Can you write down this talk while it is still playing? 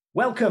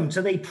Welcome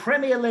to the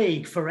Premier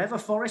League Forever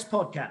Forest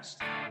podcast.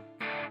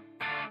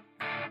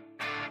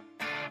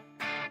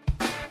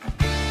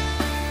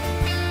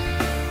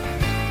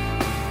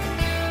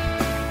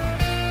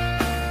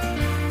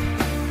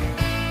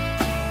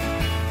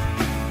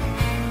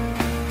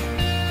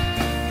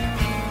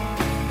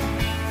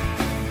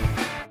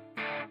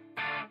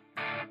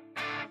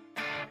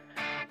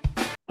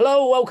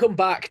 Hello, welcome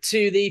back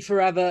to the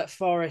Forever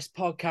Forest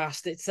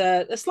podcast. It's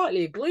a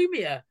slightly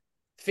gloomier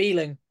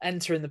feeling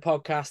entering the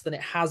podcast than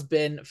it has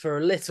been for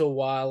a little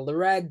while. The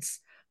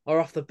Reds are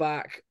off the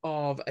back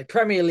of a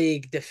Premier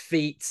League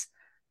defeat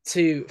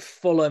to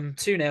Fulham,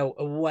 2-0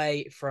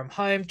 away from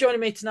home. Joining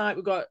me tonight,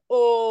 we've got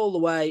all the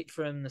way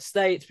from the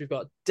States. We've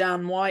got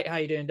Dan White. How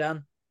you doing,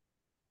 Dan?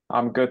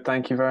 I'm good,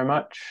 thank you very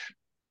much.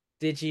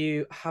 Did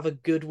you have a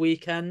good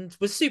weekend?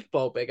 Was Super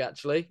Bowl big,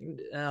 actually?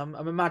 I'm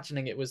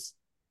imagining it was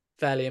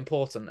fairly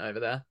important over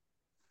there.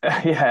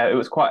 Yeah, it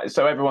was quite.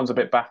 So everyone's a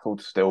bit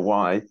baffled still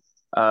why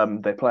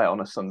they play it on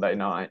a Sunday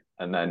night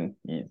and then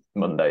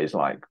Monday's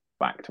like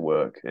back to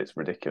work. It's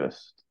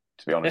ridiculous,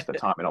 to be honest, the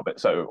timing of it.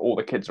 So all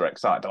the kids are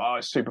excited. Oh,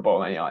 it's Super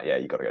Bowl, and then you're like, yeah,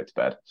 you got to go to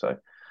bed. So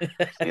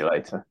see you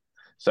later.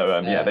 So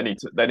yeah, they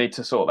need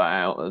to sort that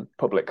out, a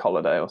public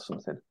holiday or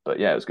something. But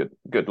yeah, it was good.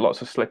 Good,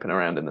 lots of slipping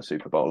around in the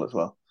Super Bowl as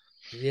well.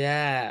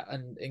 Yeah,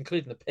 and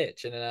including the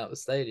pitch in and out of the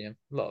stadium.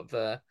 A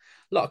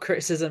lot of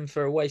criticism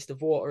for a waste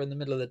of water in the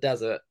middle of the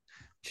desert,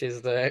 which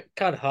is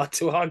kind of hard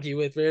to argue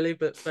with, really,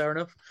 but fair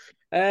enough.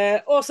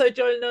 Also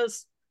joining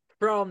us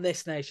from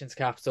this nation's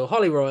capital,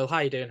 Holly Royal. How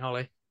you doing,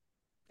 Holly?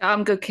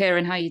 I'm good,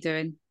 Kieran. How you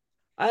doing?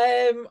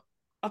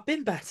 I've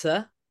been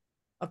better.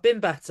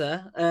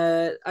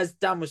 As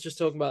Dan was just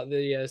talking about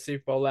the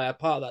Super Bowl there,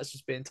 part of that's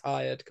just being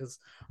tired because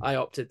I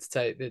opted to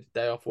take the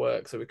day off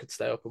work so we could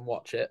stay up and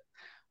watch it.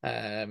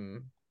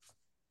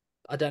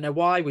 I don't know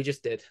why, we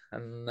just did,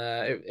 and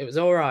it was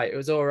all right. It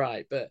was all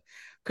right, but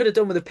could have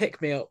done with a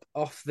pick me up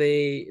off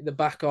the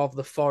back of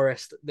the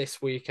Forest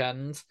this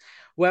weekend.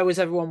 Where was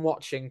everyone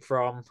watching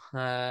from?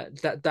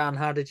 Dan,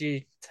 how did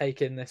you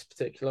take in this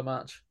particular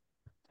match?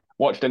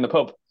 Watched in the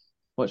pub.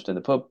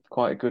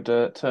 Quite a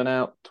good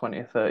turnout, 20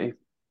 or 30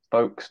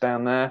 folks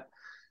down there.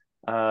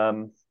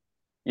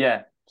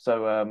 Yeah,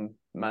 so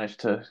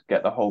managed to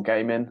get the whole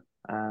game in,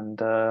 and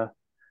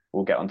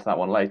we'll get onto that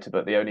one later.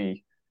 But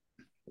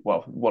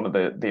one of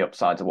the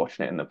upsides of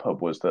watching it in the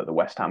pub was that the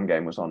West Ham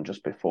game was on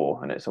just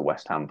before, and it's a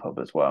West Ham pub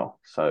as well.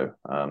 So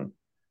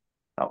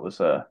that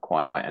was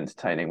quite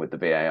entertaining with the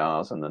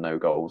VARs and the no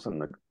goals and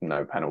the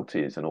no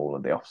penalties and all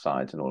of the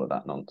offsides and all of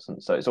that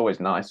nonsense. So it's always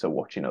nicer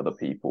watching other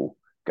people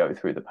go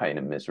through the pain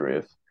and misery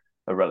of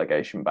a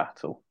relegation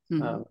battle.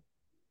 Mm-hmm.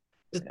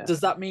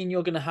 Does that mean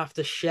you're going to have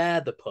to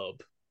share the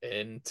pub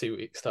in 2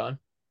 weeks' time?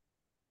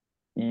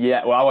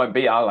 Yeah, well, I won't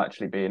be. I'll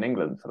actually be in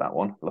England for that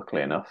one,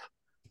 luckily enough.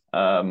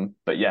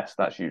 But yes,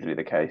 that's usually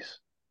the case.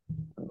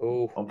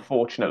 Oh,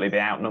 unfortunately, they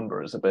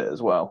outnumber us a bit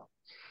as well.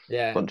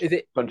 Yeah, bunch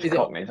of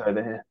Cockneys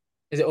over here.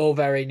 Is it all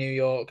very New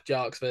York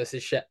Sharks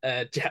versus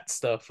Jets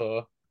stuff,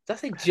 or did I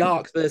think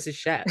Sharks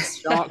versus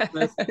Jets? Sharks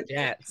versus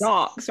Jets.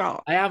 Sharks.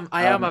 I am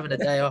having a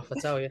day off, I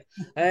tell you.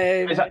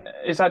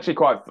 It's actually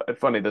quite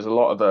funny. There's a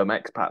lot of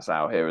expats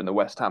out here, and the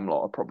West Ham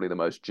lot are probably the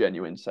most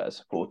genuine set of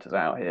supporters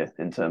out here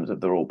in terms of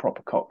they're all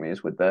proper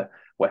Cockneys with their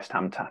West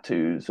Ham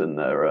tattoos and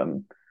their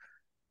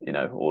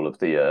all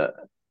of a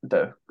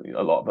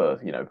lot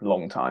of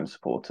long time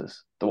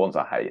supporters. The ones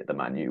I hate are the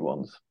Man U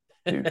ones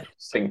who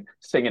sing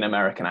in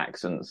American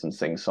accents and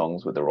sing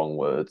songs with the wrong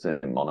words in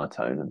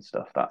monotone and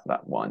stuff.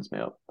 That winds me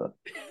up. But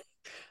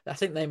I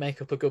think they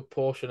make up a good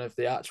portion of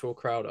the actual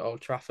crowd at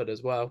Old Trafford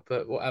as well.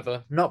 But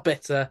whatever, not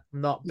bitter.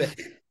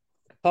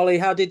 Holly,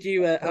 how did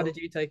you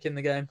take in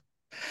the game?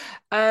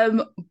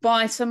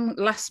 By some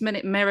last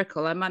minute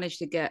miracle, I managed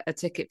to get a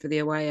ticket for the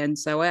away end,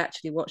 so I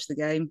actually watched the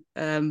game.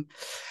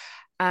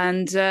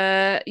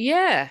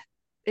 Yeah,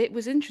 it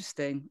was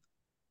interesting.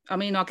 I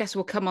mean, I guess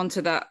we'll come on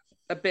to that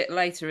a bit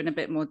later in a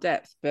bit more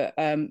depth, but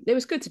it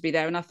was good to be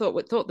there, and I thought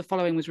the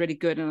following was really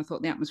good, and I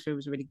thought the atmosphere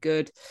was really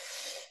good.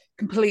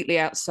 Completely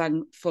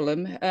outsang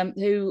Fulham,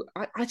 who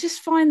I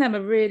just find them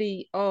a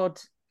really odd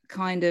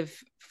kind of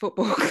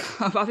football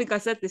club. I think I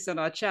said this on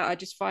our chat. I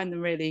just find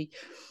them really,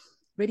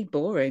 really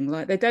boring.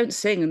 Like, they don't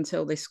sing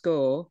until they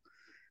score.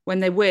 When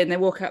they win, they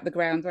walk out the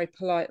ground very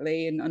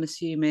politely and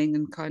unassuming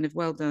and kind of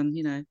well done,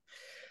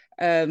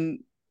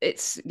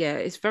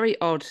 It's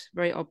very odd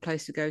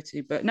place to go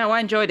to. But no, I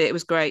enjoyed it. It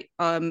was great.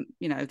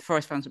 The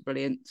Forest fans were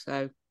brilliant.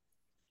 So,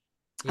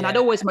 and I'd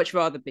always much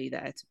rather be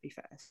there, to be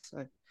fair.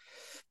 So,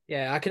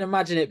 yeah, I can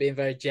imagine it being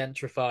very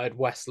gentrified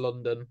West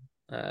London.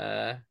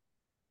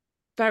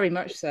 Very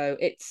much so.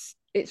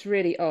 It's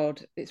really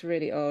odd. It's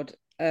really odd.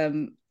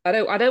 I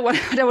don't want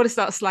to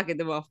start slagging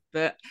them off,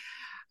 but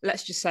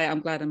let's just say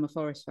I'm glad I'm a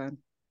Forest fan.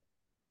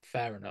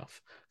 Fair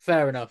enough.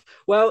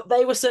 Well,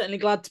 they were certainly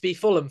glad to be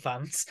Fulham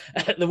fans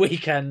at the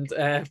weekend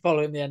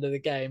following the end of the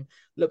game.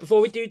 Look,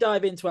 before we do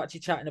dive into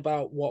actually chatting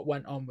about what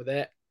went on with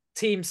it,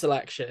 team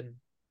selection,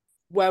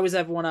 where was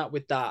everyone at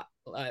with that?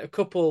 Like, a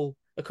couple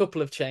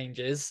of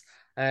changes.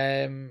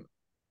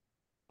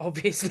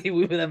 obviously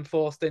we were then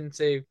forced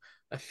into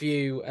a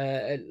few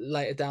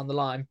later down the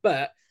line.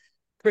 But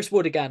Chris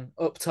Wood again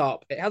up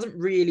top. It hasn't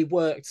really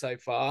worked so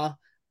far,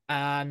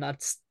 and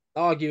I'd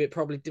argue it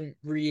probably didn't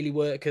really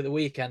work at the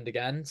weekend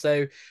again.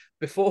 So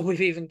before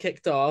we've even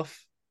kicked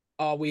off,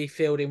 are we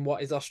fielding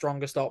what is our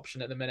strongest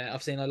option at the minute?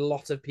 I've seen a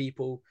lot of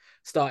people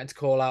starting to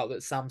call out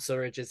that Sam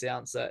Surridge is the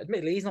answer.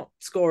 Admittedly, he's not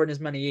scoring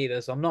as many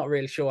either, so I'm not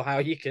really sure how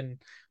you can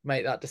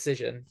make that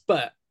decision.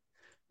 But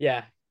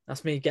yeah,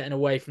 that's me getting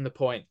away from the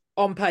point.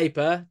 On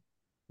paper,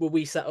 were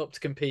we set up to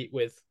compete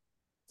with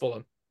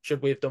Fulham?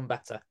 Should we have done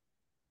better?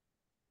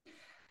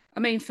 I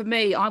mean, for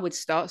me, I would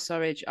start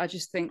Surridge. I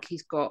just think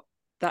he's got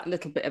that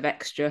little bit of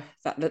extra,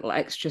 that little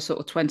extra sort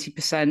of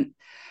 20%.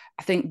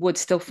 I think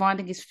Wood's still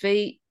finding his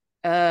feet.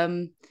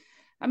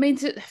 I mean,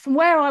 from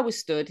where I was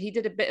stood, he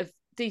did a bit of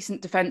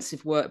decent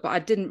defensive work, but I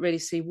didn't really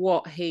see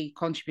what he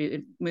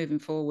contributed moving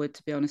forward,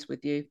 to be honest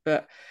with you.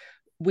 But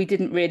we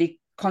didn't really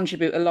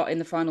contribute a lot in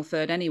the final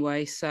third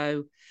anyway.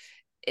 So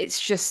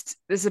it's just,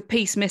 there's a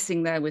piece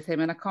missing there with him,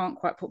 and I can't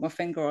quite put my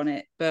finger on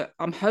it. But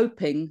I'm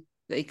hoping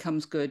that he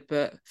comes good.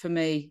 But for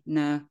me,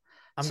 no.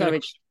 I'm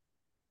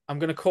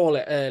going to call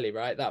it early,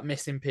 right? That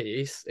missing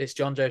piece. It's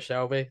Jonjo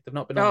Shelvey. They've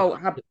not been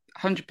on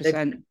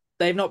 100%.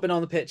 They've not been on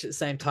the pitch at the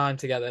same time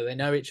together. They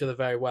know each other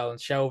very well. And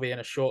Shelvey, in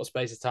a short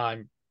space of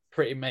time,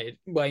 he made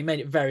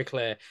it very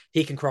clear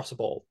he can cross a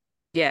ball.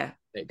 Yeah.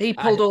 He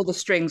pulled all the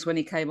strings when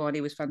he came on. He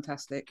was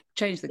fantastic.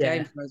 Changed the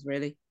game for us,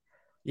 really.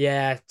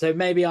 Yeah. So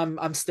maybe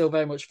I'm still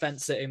very much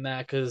fence sitting there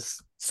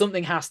because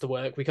something has to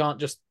work. We can't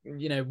just,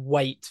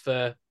 wait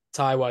for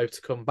Taiwo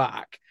to come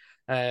back.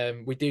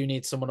 We do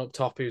need someone up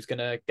top who's going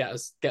to get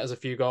us a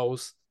few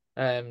goals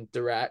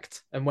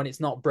direct. And when it's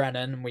not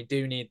Brennan, we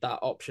do need that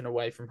option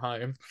away from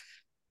home.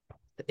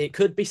 It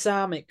could be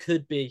Sam, it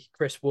could be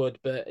Chris Wood,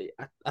 but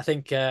I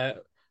think,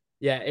 it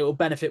will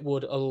benefit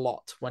Wood a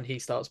lot when he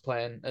starts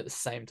playing at the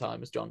same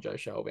time as Jonjo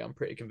Shelvey. I'm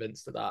pretty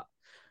convinced of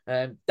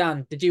that.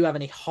 Dan, did you have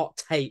any hot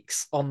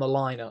takes on the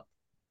lineup?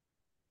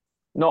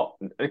 Not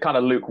kind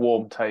of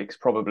lukewarm takes,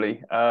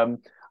 probably.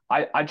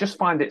 I just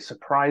find it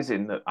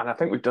surprising that, and I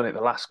think we've done it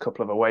the last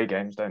couple of away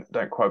games.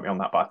 Don't quote me on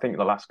that, but I think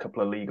the last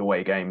couple of league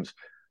away games,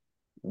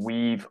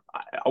 I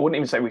wouldn't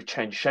even say we've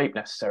changed shape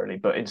necessarily,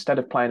 but instead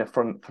of playing a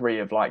front three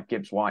of like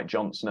Gibbs, White,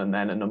 Johnson, and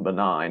then a number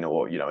 9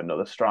 or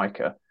another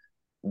striker,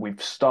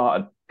 we've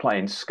started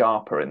playing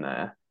Scarpa in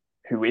there,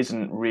 who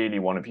isn't really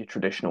one of your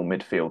traditional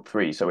midfield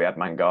three. So we had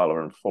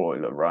Mangala and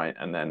Foyler, right?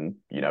 And then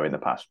in the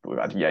past we've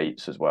had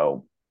Yates as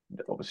well.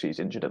 Obviously he's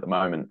injured at the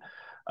moment.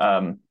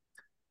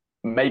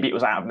 Maybe it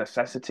was out of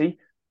necessity,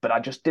 but I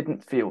just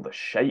didn't feel the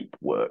shape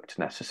worked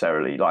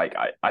necessarily. Like,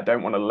 I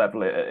don't want to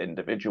level it at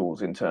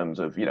individuals in terms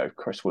of,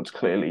 Chris Wood's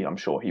clearly, I'm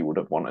sure he would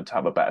have wanted to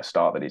have a better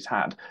start than he's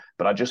had.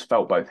 But I just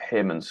felt both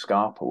him and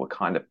Scarpa were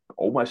kind of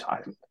almost,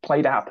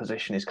 played out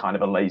position is kind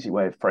of a lazy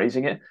way of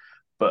phrasing it.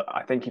 But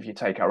I think if you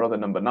take our other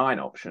number 9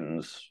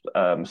 options,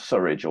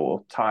 Surridge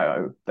or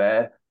Tayo,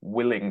 they're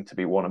willing to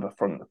be one of a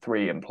front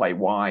three and play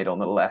wide on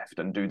the left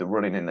and do the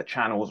running in the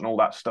channels and all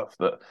that stuff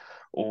that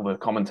all the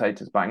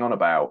commentators bang on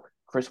about.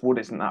 Chris Wood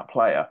isn't that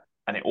player,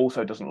 and it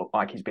also doesn't look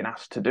like he's been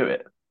asked to do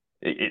it.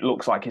 It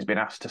looks like he's been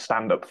asked to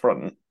stand up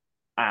front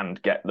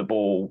and get the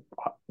ball,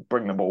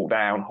 bring the ball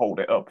down, hold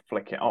it up,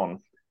 flick it on.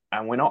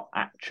 And we're not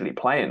actually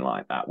playing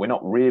like that. We're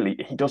not really,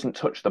 he doesn't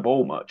touch the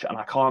ball much. And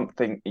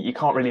you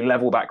can't really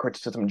level that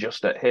criticism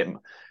just at him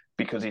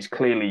because he's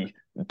clearly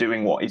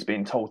doing what he's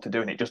being told to do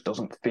and it just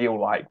doesn't feel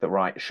like the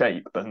right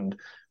shape. And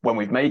when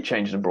we've made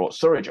changes and brought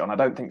Surridge on, I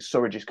don't think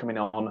Surridge is coming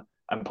on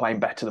and playing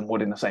better than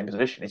Wood in the same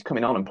position. He's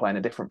coming on and playing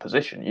a different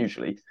position,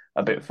 usually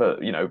a bit for,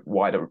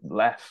 wider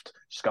left.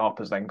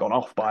 Scarpa's then gone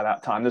off by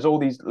that time. There's all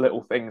these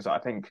little things that I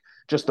think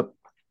just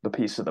the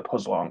piece of the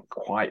puzzle aren't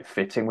quite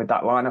fitting with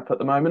that lineup at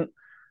the moment.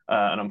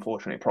 And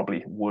unfortunately,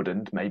 probably Wood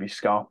and maybe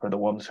Scarpa are the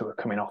ones who are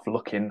coming off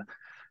looking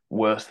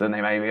worse than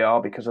they maybe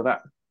are because of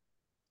that.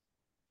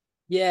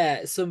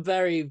 Yeah, some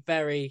very,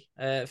 very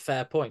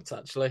fair points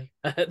actually.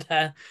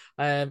 There,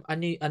 I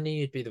knew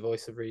you'd be the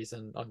voice of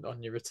reason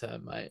on your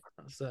return, mate.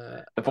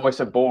 The voice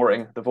of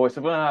boring, the voice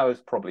of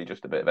it's probably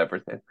just a bit of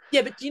everything.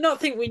 Yeah, but do you not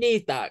think we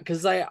need that?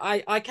 Because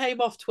I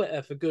came off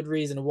Twitter for good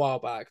reason a while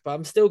back, but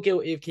I'm still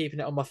guilty of keeping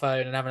it on my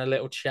phone and having a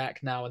little check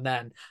now and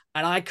then.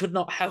 And I could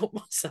not help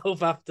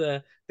myself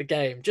after the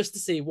game just to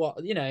see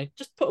what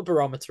just put a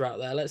barometer out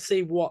there. Let's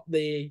see what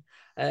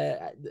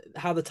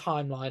how the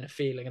timeline are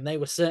feeling, and they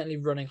were certainly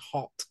running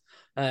hot.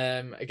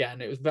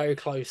 Again, it was very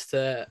close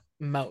to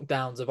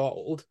meltdowns of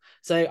old.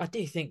 So I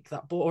do think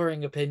that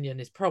boring opinion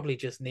is probably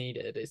just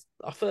needed. It's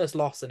our first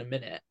loss in a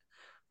minute.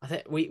 I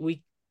think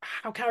we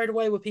how carried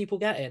away were people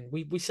getting?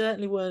 We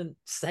certainly weren't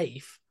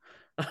safe.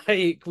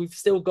 Like, we've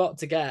still got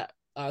to get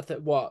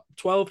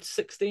 12 to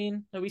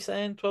 16, are we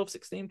saying 12,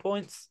 16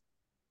 points?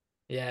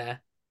 Yeah,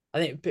 I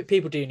think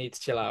people do need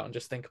to chill out and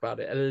just think about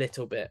it a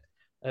little bit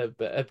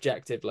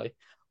objectively.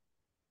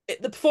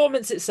 The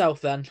performance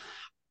itself, then,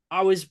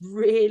 I was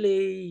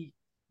really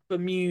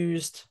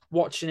bemused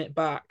watching it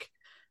back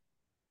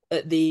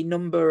at the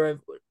number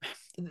of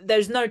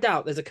there's no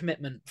doubt there's a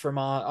commitment from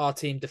our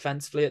team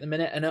defensively at the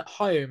minute, and at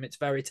home it's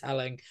very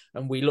telling,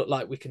 and we look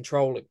like we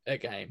control a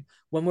game.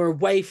 When we're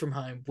away from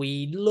home,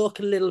 we look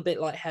a little bit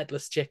like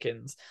headless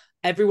chickens.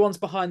 Everyone's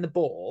behind the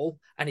ball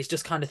and he's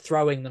just kind of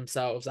throwing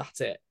themselves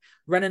at it.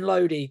 Renan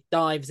Lodi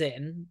dives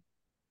in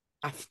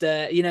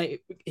after,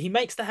 he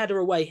makes the header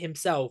away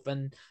himself,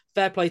 and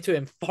fair play to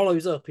him,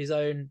 follows up his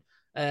own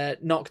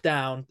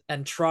knockdown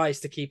and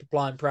tries to keep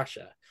applying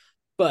pressure,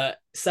 but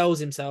sells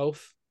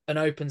himself and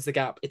opens the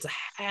gap. It's a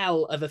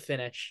hell of a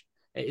finish.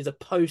 It is a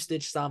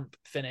postage stamp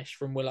finish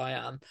from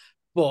will.i.am,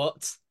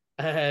 but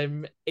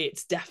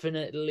it's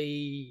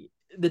definitely,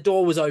 the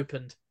door was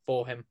opened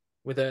for him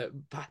with a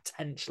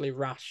potentially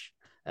rash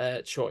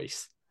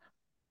choice.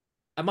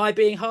 Am I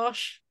being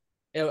harsh?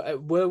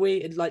 Were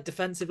we like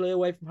defensively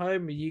away from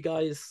home? Are you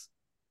guys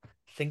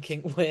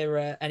thinking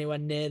we're anywhere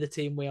near the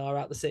team we are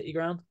at the City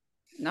Ground?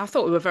 I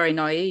thought we were very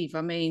naive.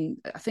 I mean,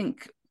 I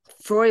think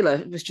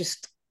Freuler was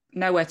just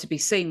nowhere to be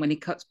seen when he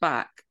cuts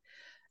back.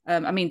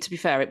 I mean, to be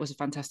fair, it was a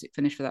fantastic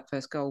finish for that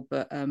first goal,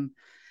 but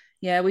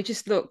we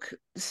just look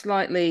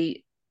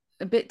slightly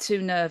a bit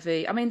too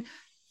nervy. I mean,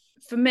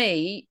 for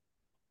me,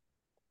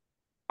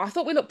 I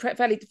thought we looked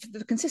fairly,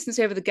 the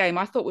consistency over the game,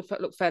 I thought we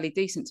looked fairly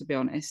decent, to be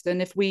honest.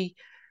 And if we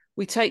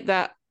take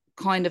that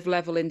kind of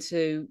level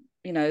into,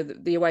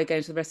 the away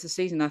games for the rest of the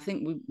season, I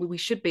think we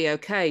should be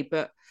okay.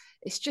 But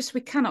it's just,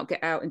 we cannot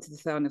get out into the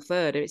final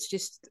third. It's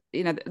just,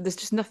 there's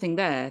just nothing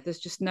there. There's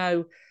just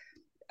no,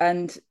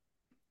 and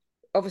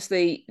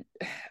obviously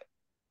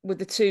with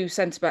the two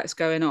centre-backs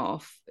going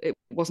off, it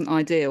wasn't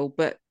ideal,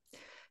 but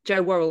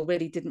Joe Worrell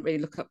didn't really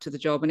look up to the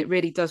job, and it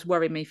really does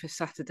worry me for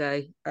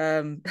Saturday.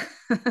 Thought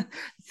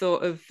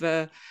of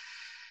the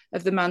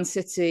Man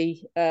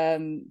City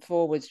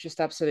forwards just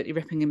absolutely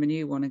ripping him a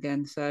new one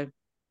again. So,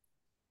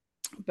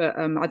 but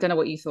I don't know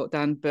what you thought,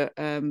 Dan, but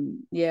a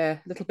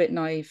little bit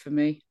naive for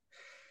me.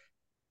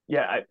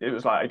 Yeah, it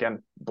was like,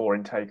 again,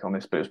 boring take on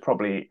this, but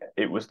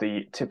it was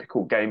the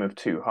typical game of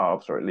two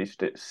halves, or at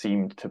least it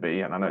seemed to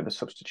be. And I know the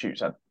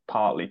substitutes had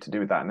partly to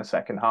do with that in the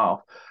second half.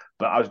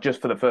 But I was just,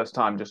 for the first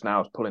time just now, I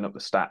was pulling up the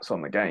stats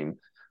on the game,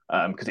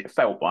 because it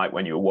felt like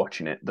when you were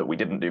watching it that we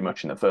didn't do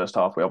much in the first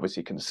half. We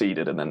obviously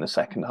conceded, and then the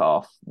second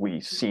half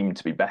we seemed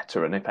to be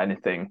better. And if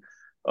anything,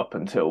 up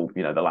until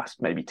the last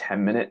maybe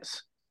 10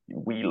 minutes,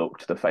 we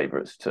looked the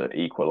favourites to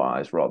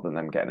equalise rather than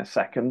them getting a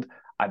second.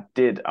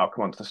 I'll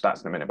come on to the stats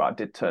in a minute, but I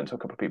did turn to a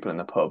couple of people in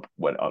the pub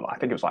when I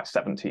think it was like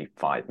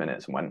 75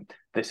 minutes, and when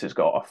this has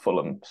got a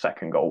Fulham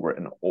second goal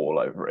written all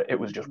over it. It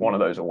was just one of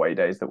those away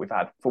days that we've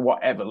had for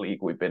whatever league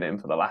we've been in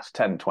for the last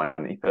 10,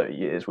 20, 30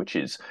 years, which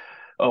is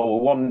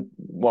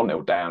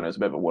 1-0 down as a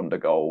bit of a wonder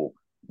goal.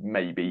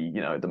 Maybe,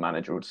 the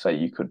manager would say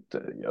you could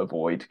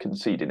avoid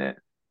conceding it.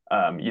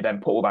 You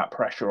then put all that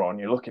pressure on,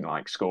 you're looking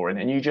like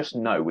scoring, and you just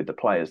know with the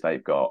players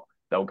they've got,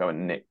 they'll go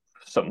and nick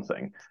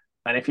something.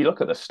 And if you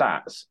look at the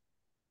stats,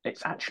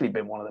 it's actually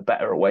been one of the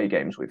better away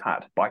games we've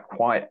had by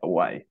quite a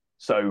way.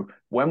 So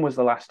when was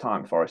the last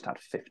time Forest had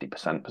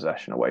 50%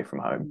 possession away from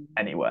home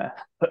anywhere?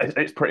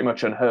 It's pretty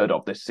much unheard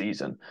of this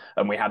season.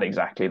 And we had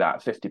exactly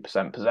that,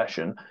 50%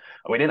 possession.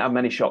 We didn't have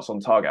many shots on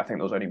target. I think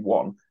there was only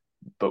one,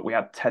 but we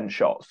had 10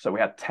 shots. So we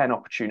had 10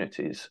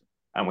 opportunities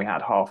and we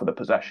had half of the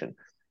possession.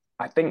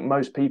 I think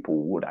most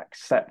people would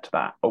accept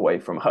that away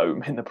from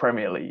home in the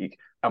Premier League.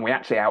 And we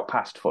actually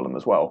outpassed Fulham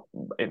as well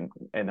in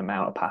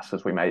amount of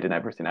passes we made and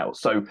everything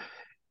else. So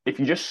if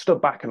you just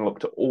stood back and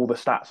looked at all the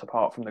stats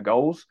apart from the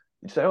goals,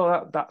 you'd say,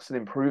 that's an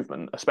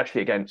improvement,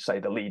 especially against, say,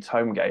 the Leeds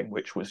home game,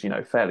 which was,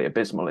 fairly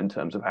abysmal in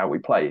terms of how we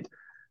played.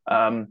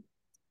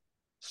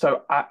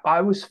 So I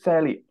was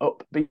fairly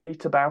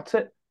upbeat about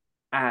it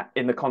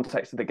in the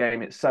context of the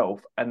game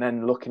itself. And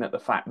then looking at the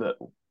fact that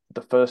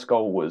the first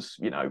goal was,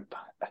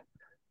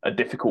 a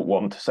difficult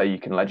one to say you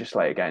can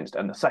legislate against.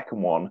 And the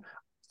second one,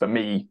 for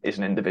me, is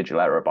an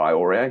individual error by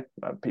Aurier.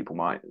 People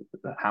might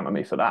hammer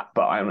me for that,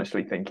 but I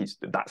honestly think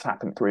that's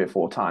happened 3 or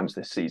 4 times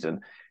this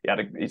season.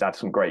 He's had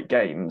some great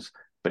games,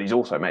 but he's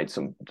also made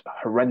some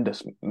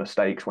horrendous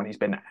mistakes when he's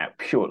been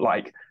pure,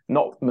 like,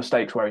 not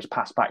mistakes where he's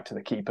passed back to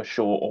the keeper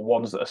short or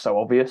ones that are so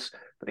obvious,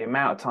 but the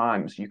amount of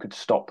times you could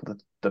stop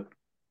the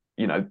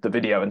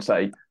video and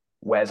say,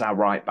 where's our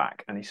right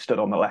back? And he stood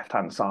on the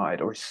left-hand side,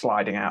 or he's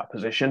sliding out of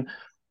position.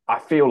 I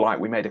feel like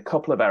we made a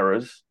couple of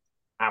errors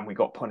and we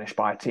got punished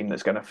by a team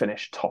that's going to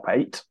finish top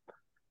 8.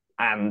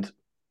 And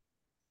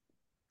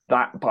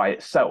that by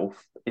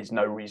itself is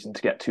no reason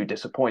to get too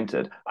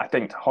disappointed. I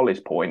think, to Holly's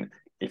point,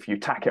 if you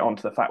tack it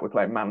onto the fact we're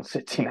playing Man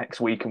City next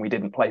week and we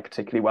didn't play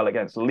particularly well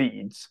against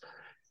Leeds,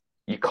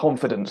 your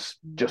confidence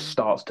just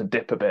starts to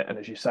dip a bit. And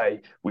as you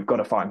say, we've got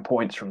to find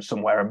points from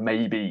somewhere. And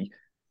maybe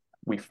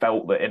we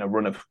felt that in a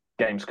run of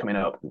games coming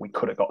up, we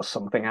could have got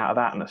something out of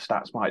that, and the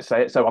stats might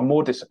say it. So I'm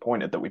more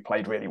disappointed that we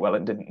played really well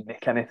and didn't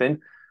nick anything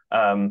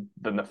than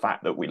the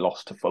fact that we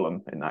lost to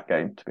Fulham in that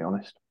game, to be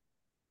honest.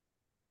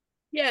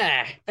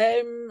 Yeah.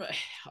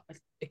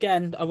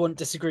 Again, I wouldn't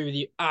disagree with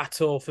you at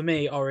all. For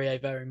me,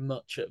 Aurier very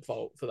much at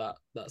fault for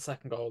that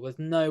second goal. There's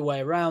no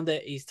way around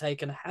it. He's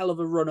taken a hell of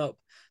a run up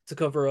to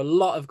cover a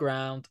lot of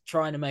ground,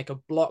 trying to make a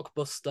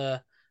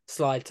blockbuster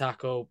slide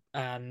tackle,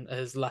 and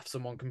has left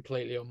someone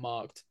completely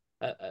unmarked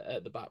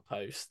at the back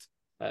post.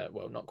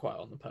 Well, not quite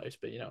on the post,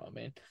 but you know what I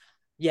mean.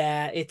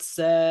 Yeah,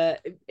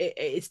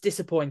 it's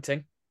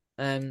disappointing,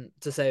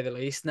 to say the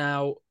least.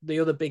 Now, the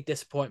other big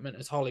disappointment,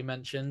 as Holly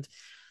mentioned,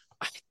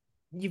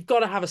 you've got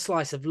to have a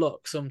slice of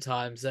luck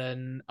sometimes,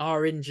 and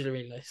our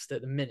injury list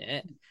at the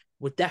minute,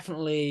 we're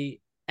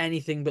definitely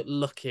anything but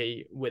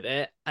lucky with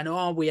it. And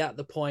are we at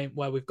the point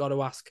where we've got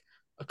to ask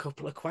a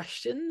couple of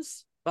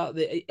questions about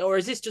or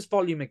is this just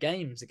volume of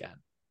games again?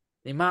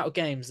 The amount of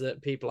games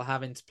that people are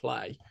having to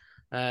play,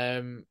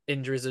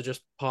 injuries are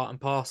just part and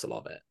parcel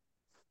of it.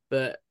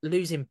 But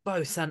losing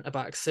both centre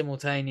backs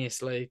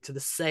simultaneously to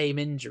the same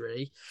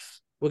injury,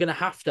 we're going to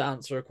have to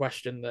answer a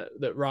question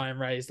that Ryan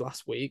raised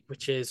last week,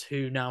 which is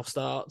who now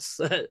starts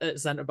at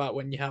centre back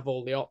when you have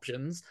all the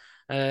options.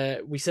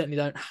 We certainly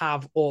don't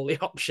have all the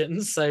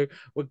options, so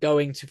we're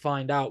going to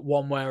find out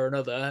one way or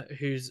another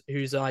who's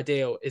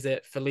ideal. Is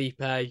it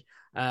Felipe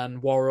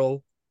and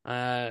Worrell?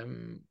 I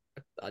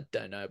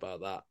don't know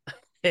about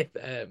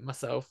that.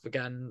 Myself,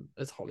 again,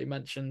 as Holly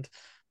mentioned,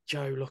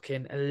 Joe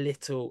looking a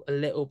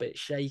little bit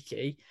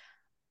shaky.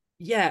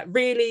 Yeah,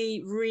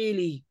 really,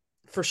 really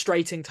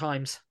frustrating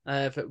times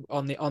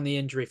on the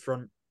injury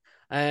front.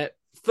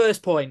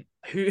 First point: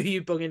 who are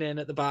you bunging in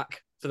at the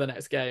back for the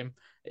next game?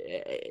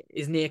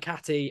 Is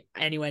Niakate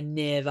anywhere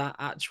near that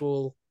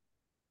actual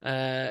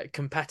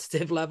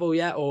competitive level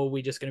yet, or are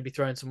we just going to be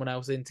throwing someone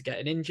else in to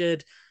get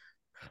injured?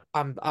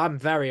 I'm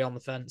very on the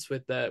fence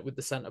with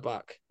the centre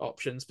back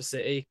options for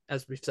City.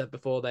 As we've said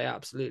before, they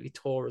absolutely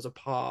tore us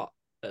apart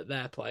at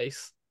their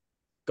place.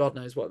 God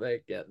knows what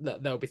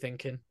they'll be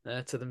thinking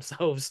to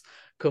themselves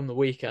come the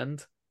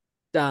weekend.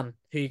 Dan,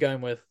 who are you going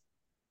with?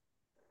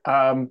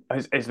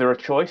 Is there a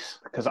choice?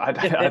 Because I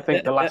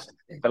think the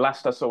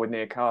last I saw with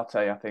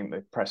Niakate, I think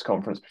the press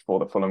conference before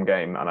the Fulham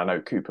game, and I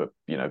know Cooper,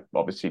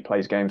 obviously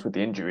plays games with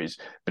the injuries,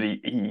 but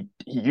he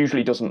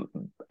usually doesn't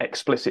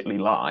explicitly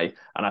lie.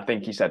 And I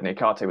think he said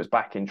Niakate was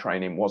back in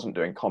training, wasn't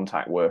doing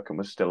contact work, and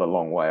was still a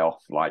long way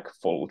off, like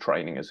full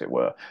training, as it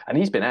were. And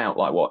he's been out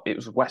like what? It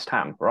was West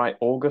Ham, right?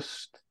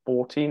 August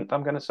 14th,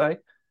 I'm going to say.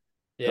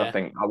 Yeah. I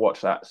think I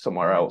watched that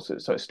somewhere else,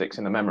 so it sticks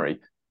in the memory.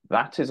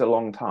 That is a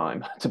long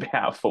time to be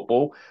out of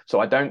football. So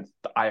I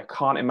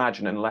can't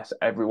imagine, unless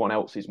everyone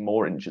else is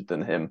more injured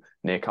than him,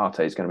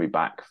 Niakate is going to be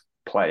back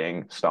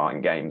playing,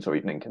 starting games, or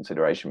even in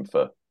consideration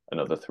for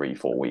another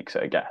 3-4 weeks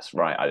at a guess,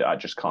 right? I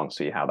just can't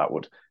see how that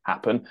would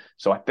happen.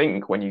 So I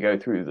think when you go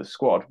through the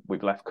squad,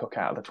 we've left Cook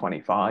out of the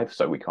 25,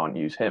 so we can't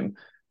use him.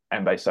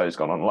 Mbeso's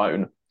gone on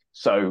loan.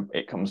 So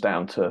it comes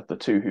down to the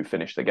two who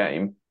finished the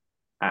game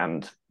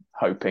and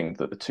hoping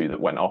that the two that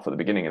went off at the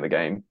beginning of the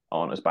game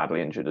aren't as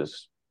badly injured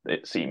as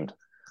it seemed.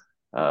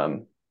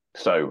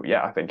 So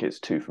yeah, I think it's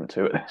 2 from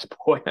 2 at this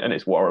point, and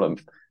it's Worrell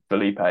and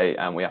Felipe,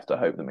 and we have to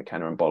hope that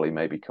McKenna and Bolly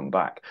maybe come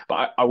back.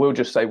 But I will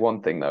just say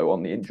one thing though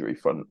on the injury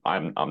front.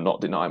 I'm not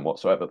denying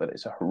whatsoever that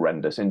it's a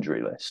horrendous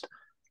injury list.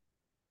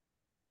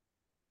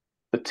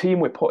 The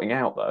team we're putting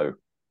out though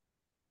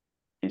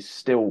is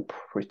still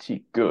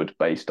pretty good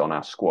based on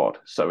our squad.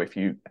 So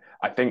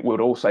I think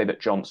we'd all say that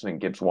Johnson and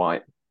Gibbs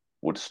White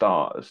would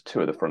start as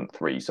 2 of the front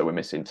 3. So we're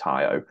missing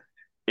Tayo.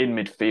 In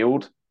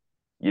midfield,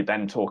 you're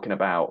then talking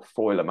about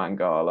Freuler,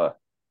 Mangala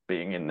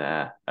being in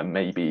there, and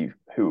maybe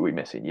who are we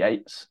missing?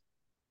 Yates.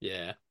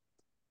 Yeah.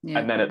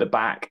 And then at the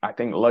back, I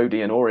think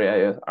Lodi and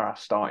Aurier are our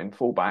starting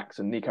fullbacks,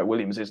 and Nico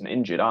Williams isn't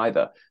injured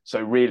either.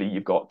 So really,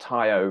 you've got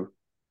Tayo,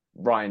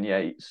 Ryan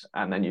Yates,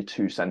 and then your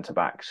 2 centre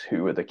backs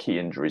who are the key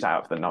injuries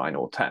out of the 9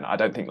 or 10. I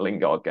don't think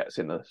Lingard gets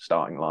in the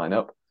starting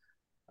lineup.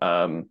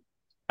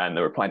 And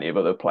there are plenty of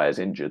other players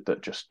injured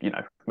that just,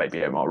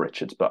 maybe Omar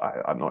Richards, but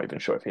I'm not even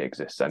sure if he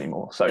exists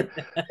anymore. So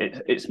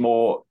it's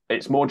more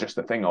just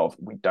the thing of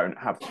we don't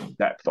have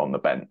depth on the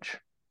bench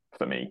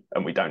for me,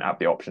 and we don't have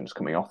the options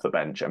coming off the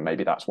bench. And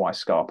maybe that's why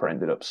Scarpa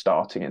ended up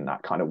starting in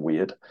that kind of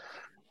weird,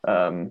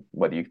 I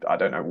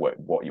don't know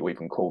what you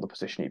even call the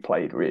position he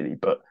played really,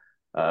 but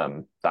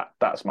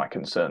that's my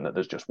concern, that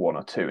there's just 1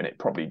 or 2, and it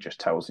probably just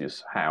tells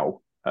us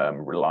how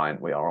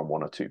reliant we are on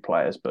 1 or 2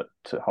 players. But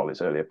to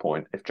Holly's earlier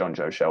point, if John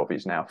Joe Shelby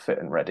is now fit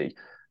and ready,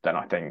 then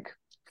I think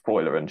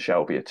Freuler and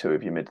Shelby are 2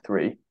 of your mid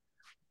 3.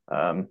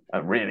 And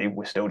really,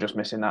 we're still just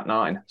missing that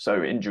 9.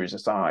 So injuries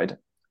aside,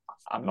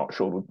 I'm not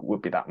sure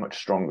would be that much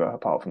stronger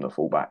apart from the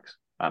fullbacks.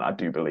 And I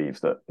do believe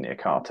that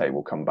Niakate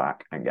will come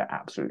back and get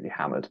absolutely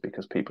hammered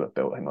because people have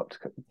built him up to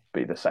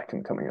be the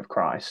second coming of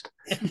Christ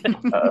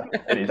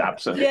in his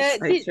absence. Yeah,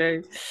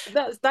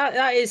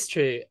 that is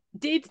true.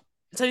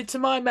 So to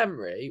my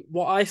memory,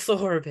 what I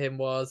saw of him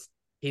was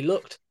he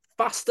looked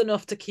fast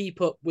enough to keep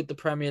up with the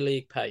Premier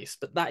League pace,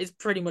 but that is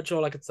pretty much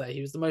all I could say.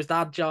 He was the most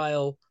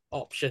agile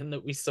option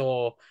that we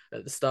saw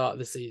at the start of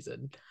the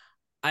season.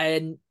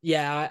 And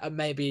yeah,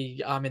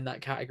 maybe I'm in that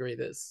category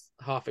that's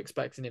half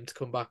expecting him to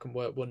come back and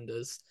work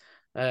wonders.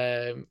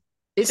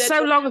 It It's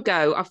so long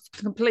ago. I've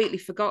completely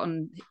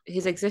forgotten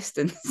his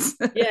existence.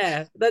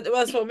 Yeah, that's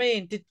what I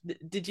mean.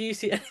 Did you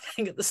see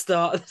anything at the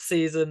start of the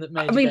season that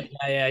made you go,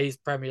 yeah, he's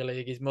Premier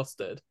League, he's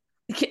mustard?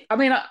 I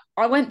mean,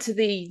 I went to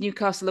the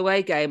Newcastle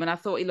away game and I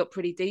thought he looked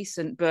pretty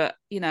decent, but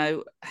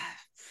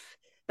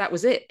that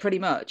was it pretty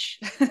much.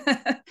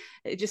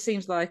 It just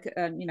seems like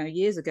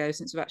years ago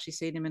since we've actually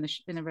seen him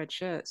in a red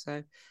shirt.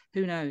 So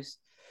who knows?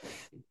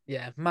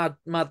 Yeah, mad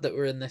that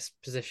we're in this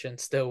position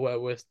still where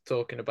we're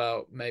talking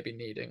about maybe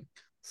needing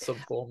some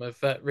form of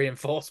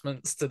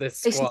reinforcements to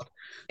this squad.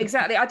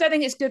 Exactly. I don't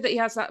think it's good that he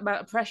has that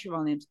amount of pressure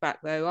on his back,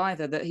 though,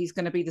 either, that he's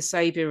going to be the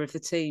saviour of the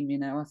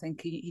team. I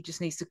think he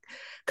just needs to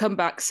come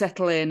back,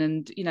 settle in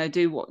and,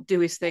 do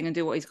his thing and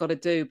do what he's got to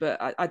do.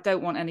 But I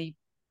don't want any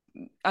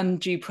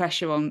undue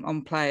pressure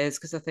on players,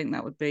 because I think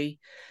that would be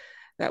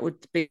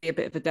a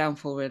bit of a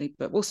downfall, really.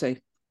 But we'll see.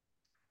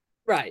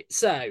 Right.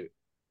 So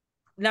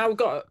now we've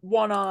got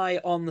one eye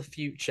on the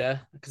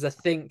future, because I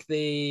think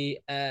the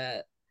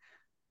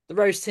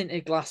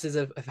rose-tinted glasses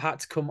have had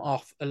to come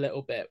off a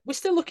little bit. We're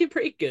still looking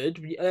pretty good.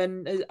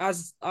 And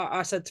as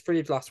I said to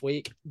Freeve last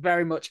week,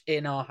 very much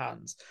in our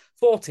hands.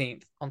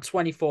 14th on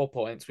 24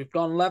 points. We've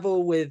gone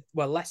level with,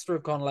 Leicester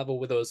have gone level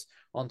with us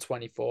on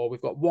 24. We've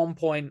got 1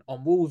 point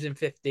on Wolves in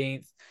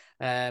 15th.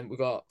 We've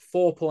got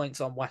 4 points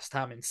on West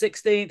Ham in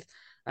 16th.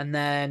 And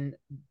then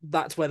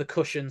that's where the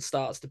cushion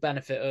starts to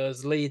benefit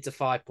us. Leeds are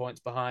 5 points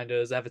behind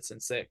us,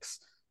 Everton 6.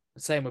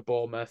 Same with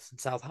Bournemouth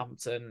and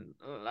Southampton.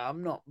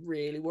 I'm not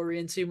really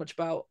worrying too much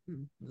about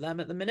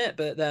them at the minute,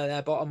 but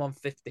they're bottom on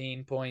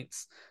 15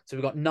 points. So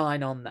we've got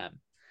 9 on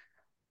them.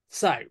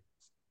 So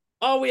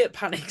are we at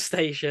panic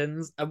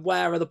stations, and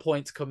where are the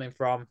points coming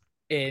from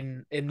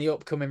in the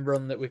upcoming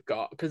run that we've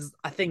got? Because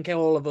I think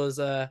all of us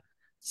are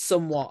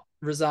somewhat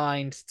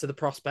resigned to the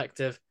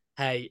prospect of,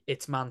 hey,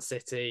 it's Man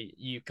City.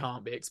 You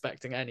can't be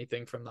expecting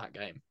anything from that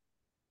game.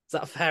 Is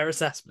that a fair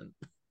assessment?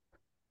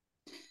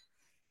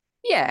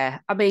 Yeah,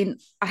 I mean,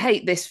 I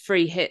hate this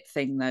free hit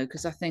thing, though,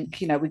 because I think,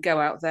 we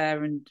go out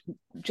there and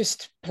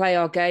just play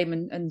our game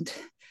and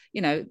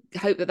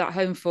hope that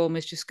home form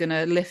is just going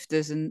to lift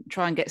us and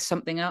try and get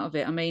something out of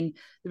it. I mean,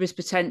 there is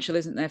potential,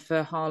 isn't there,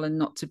 for Haaland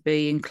not to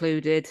be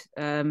included.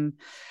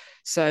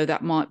 So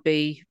that might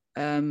be,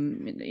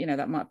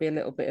 that might be a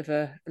little bit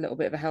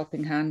of a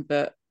helping hand.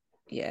 But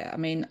yeah, I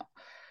mean,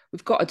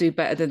 we've got to do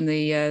better than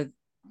the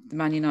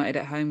Man United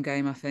at home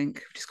game. I think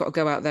we've just got to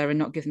go out there and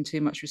not give them too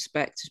much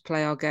respect, just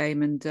play our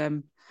game.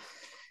 And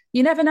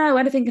you never know,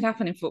 anything can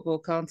happen in football,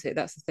 can't it?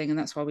 That's the thing, and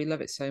that's why we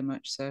love it so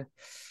much. So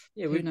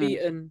yeah,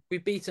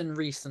 we've beaten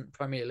recent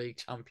Premier League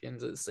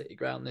champions at the City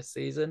Ground this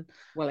season.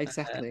 Well,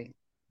 exactly.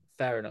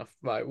 Fair enough.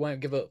 Right, won't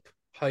give up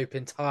hope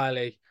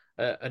entirely.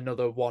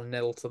 Another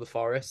 1-0 to the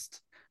Forest.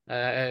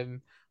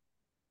 Dan,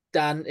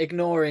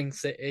 ignoring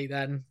City,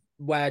 then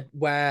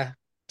where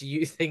do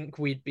you think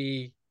we'd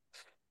be?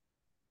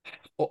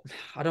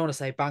 I don't want to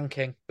say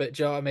banking, but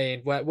do you know what I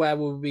mean? Where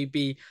will we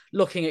be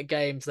looking at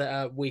games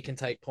that we can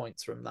take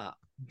points from that?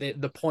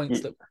 The points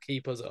that will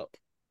keep us up.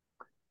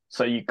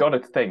 So you've got to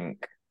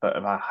think that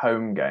of our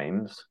home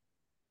games,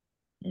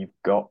 you've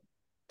got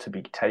to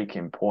be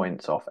taking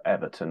points off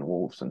Everton,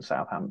 Wolves and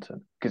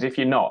Southampton. Because if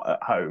you're not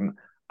at home,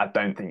 I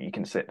don't think you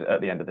can sit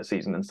at the end of the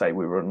season and say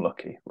we were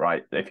unlucky,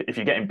 right? If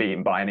you're getting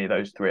beaten by any of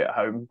those three at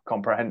home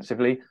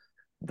comprehensively,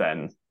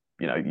 then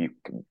you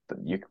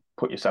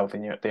put yourself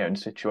in the own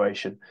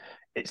situation.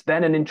 It's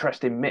then an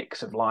interesting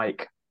mix of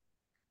like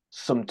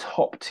some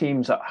top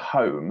teams at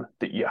home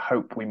that you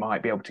hope we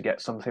might be able to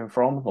get something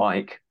from,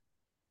 like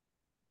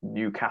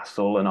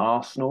Newcastle and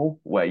Arsenal,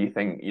 where you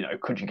think,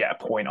 could you get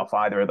a point off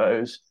either of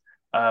those?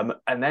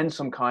 And then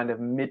some kind of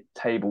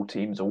mid-table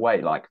teams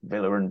away, like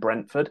Villa and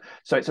Brentford.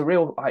 So it's a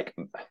real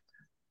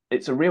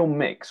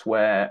mix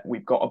where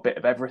we've got a bit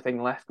of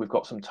everything left. We've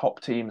got some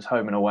top teams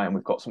home and away, and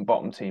we've got some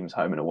bottom teams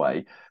home and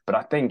away. But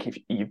I think if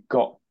you've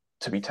got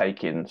to be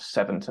taking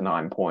 7 to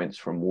 9 points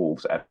from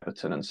Wolves,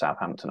 Everton and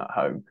Southampton at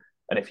home.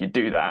 And if you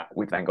do that,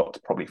 we've then got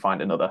to probably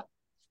find another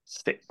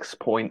 6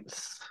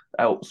 points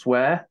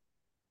elsewhere.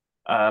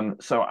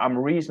 So I'm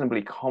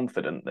reasonably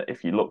confident that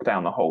if you look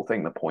down the whole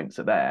thing, the points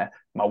are there.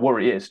 My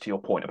worry is, to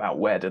your point about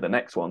where do the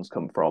next ones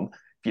come from,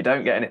 if you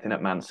don't get anything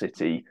at Man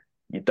City,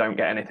 you don't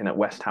get anything at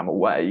West Ham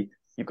away,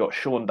 you've got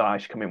Sean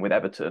Dyche coming with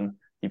Everton,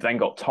 you've then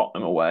got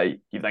Tottenham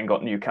away, you've then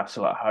got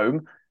Newcastle at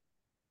home.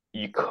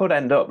 You could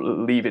end up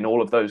leaving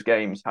all of those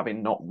games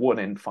having not won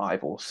in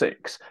 5 or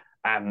 6.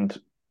 And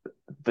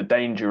the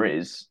danger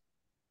is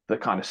the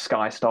kind of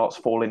sky starts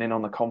falling in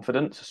on the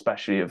confidence,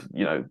 especially of,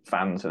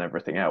 fans and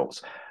everything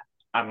else.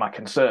 And my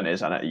concern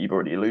is, and you've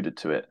already alluded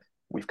to it,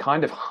 we've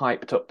kind of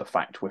hyped up the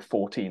fact we're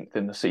 14th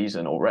in the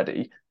season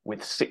already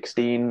with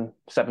 16,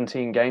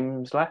 17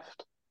 games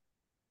left.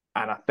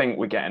 And I think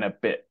we're getting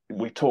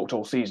we talked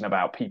all season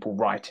about people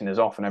writing us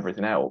off and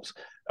everything else.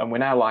 And we're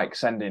now like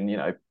sending,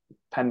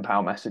 pen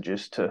pal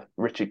messages to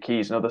Richard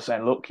Keys and others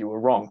saying, look, you were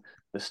wrong.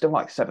 There's still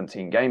like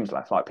 17 games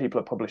left. Like, people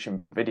are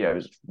publishing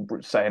videos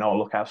saying, oh,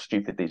 look how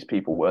stupid these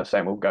people were,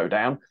 saying we'll go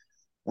down.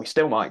 We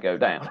still might go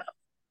down.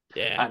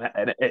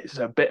 And it's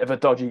a bit of a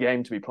dodgy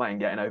game to be playing,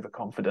 getting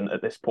overconfident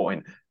at this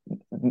point.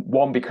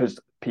 One, because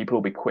people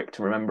will be quick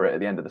to remember it at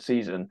the end of the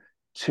season.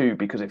 Two,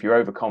 because if you're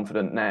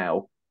overconfident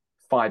now,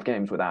 5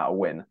 games without a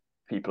win,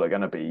 people are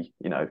going to be,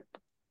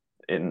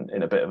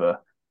 in a bit of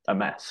a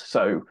mess.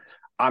 So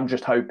I'm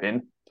just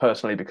hoping,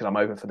 personally, because I'm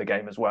over for the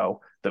game as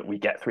well, that we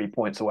get 3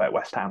 points away at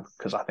West Ham,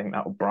 because I think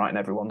that will brighten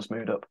everyone's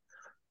mood up.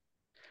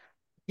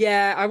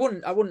 Yeah, I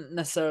wouldn't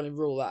necessarily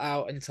rule that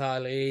out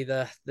entirely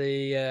either.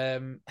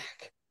 The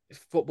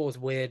football's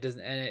weird, isn't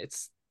it? And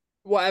it's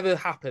whatever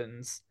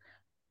happens,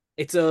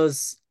 it's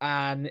us,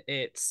 and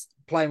it's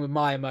playing with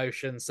my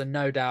emotions. So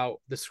no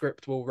doubt the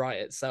script will write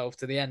itself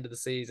to the end of the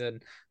season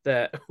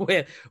that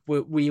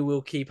we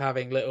will keep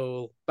having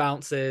little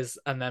bounces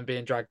and then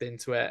being dragged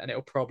into it, and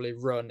it'll probably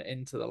run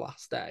into the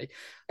last day.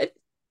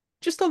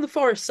 Just on the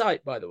Forest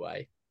site, by the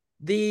way,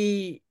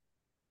 the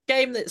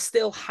game that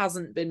still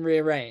hasn't been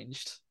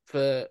rearranged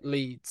for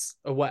Leeds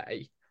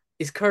away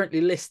is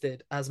currently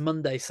listed as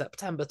Monday,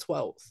 September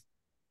 12th.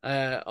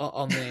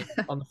 On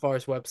the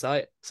Forest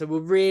website, so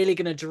we're really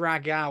going to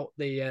drag out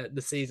the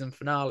season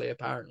finale.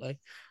 Apparently,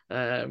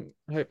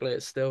 hopefully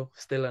it's still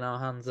in our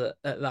hands at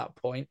that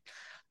point.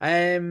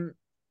 So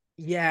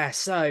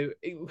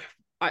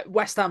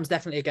West Ham's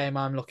definitely a game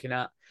I'm looking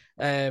at.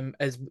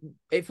 As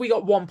if we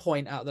got 1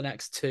 point out of the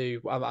next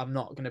 2, I'm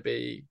not going to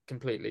be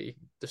completely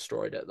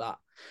destroyed at that.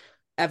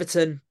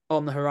 Everton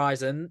on the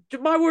horizon.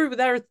 My worry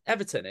with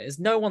Everton is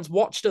no one's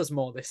watched us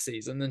more this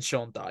season than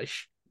Sean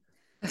Dyche.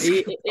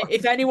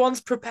 If anyone's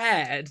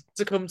prepared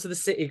to come to the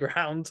City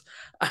Ground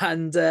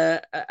and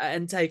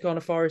take on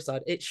a Forest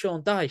side, it's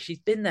Sean Dyche. He's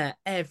been there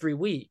every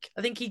week.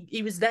 I think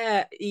he was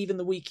there even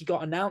the week he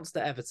got announced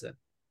at Everton.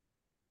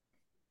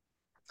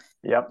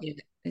 Yep. Yeah,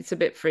 it's a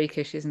bit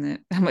freakish, isn't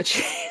it? How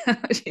much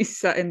he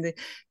sat in the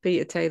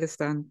Peter Taylor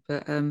stand.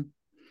 But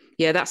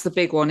that's the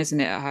big one, isn't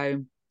it, at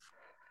home?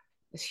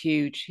 It's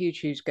huge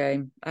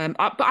game. But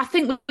I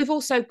think we've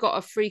also got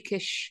a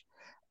freakish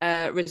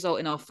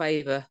result in our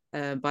favour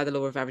by the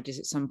law of averages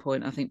at some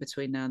point, I think,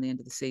 between now and the end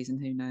of the season.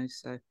 Who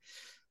knows? So,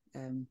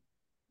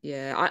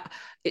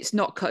 it's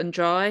not cut and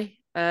dry.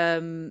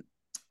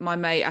 My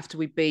mate, after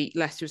we beat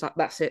Leicester, was like,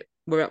 "That's it,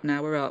 we're up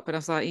now, we're up." But I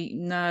was like,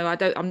 "No, I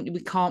don't.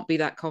 We can't be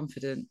that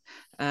confident."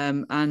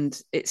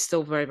 And it's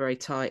still very, very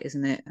tight,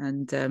 isn't it?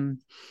 And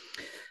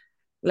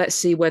let's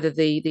see whether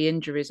the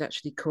injuries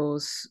actually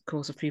cause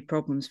a few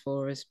problems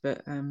for us.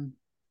 But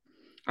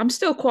I'm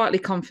still quietly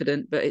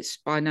confident, but it's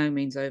by no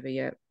means over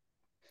yet.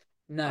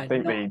 No, I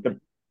think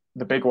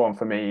the big one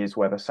for me is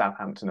whether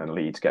Southampton and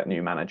Leeds get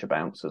new manager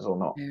bounces or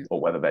not, or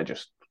whether they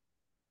just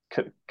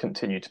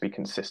continue to be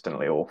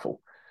consistently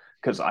awful.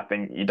 Because I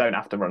think you don't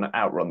have to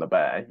outrun the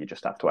bear, you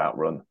just have to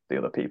outrun the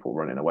other people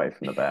running away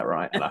from the bear,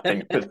 right? And I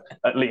think there's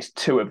at least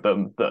 2 of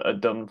them that are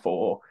done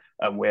for,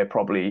 and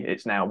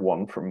it's now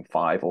 1 from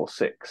 5 or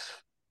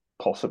 6,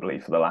 possibly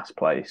for the last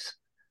place.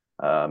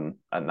 And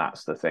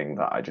that's the thing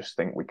that I just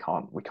think we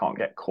can't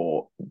get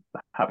caught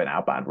having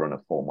our bad run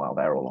of form while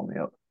they're all on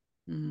the up.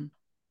 Mm.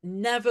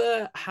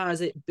 Never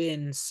has it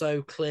been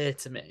so clear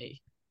to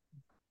me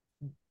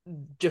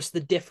just the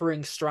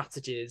differing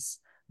strategies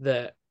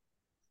that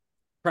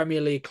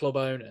Premier League club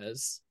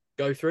owners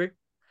go through.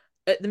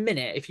 At the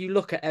minute, if you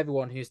look at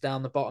everyone who's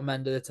down the bottom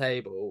end of the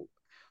table,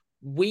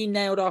 we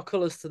nailed our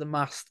colours to the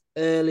mast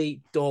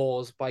early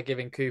doors by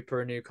giving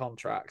Cooper a new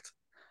contract.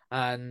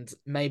 And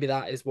maybe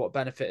that is what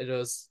benefited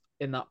us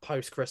in that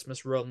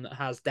post-Christmas run that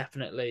has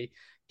definitely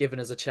given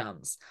us a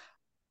chance.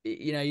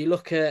 You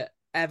look at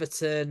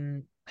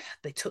Everton,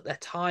 they took their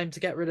time to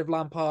get rid of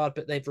Lampard,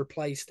 but they've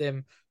replaced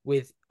him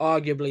with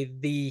arguably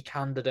the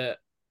candidate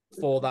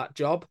for that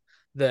job.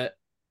 That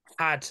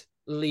had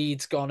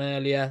Leeds gone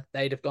earlier,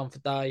 they'd have gone for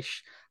Dyche.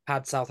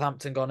 Had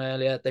Southampton gone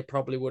earlier, they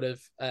probably would have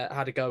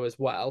had a go as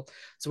well.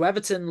 So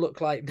Everton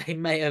look like they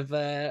may have,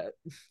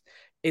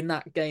 in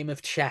that game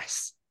of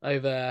chess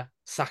over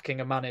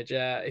sacking a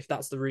manager, if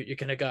that's the route you're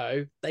going to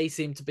go, they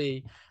seem to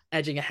be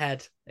edging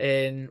ahead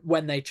in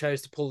when they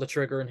chose to pull the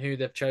trigger and who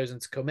they've chosen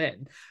to come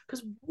in.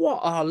 Because what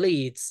are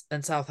Leeds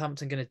and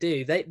Southampton going to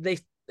do? They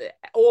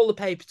all the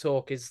paper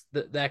talk is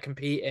that they're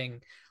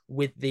competing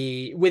with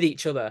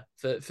each other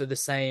for the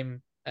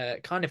same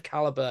kind of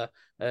caliber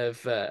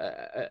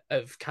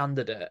of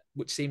candidate,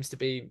 which seems to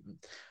be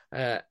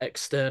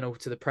external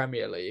to the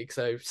Premier League.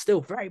 So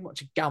still very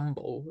much a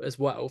gamble as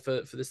well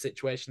for the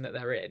situation that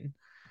they're in.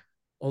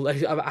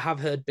 Although I have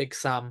heard Big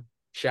Sam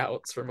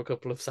shouts from a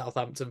couple of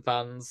Southampton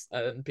fans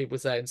and people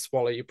saying,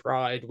 "Swallow your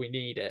pride, we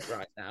need it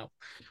right now,"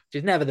 which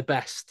is never the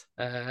best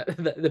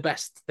the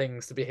best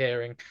things to be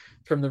hearing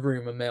from the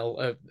rumour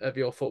mill of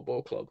your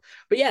football club.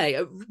 But yeah,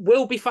 it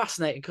will be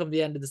fascinating come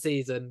the end of the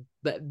season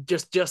that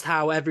just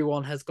how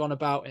everyone has gone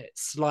about it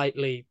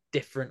slightly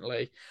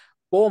differently.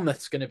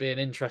 Bournemouth's going to be an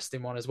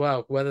interesting one as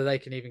well, whether they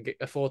can even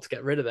afford to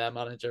get rid of their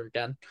manager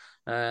again.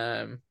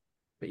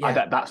 But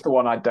yeah. That's the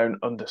one I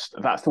don't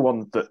understand. That's the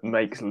one that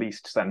makes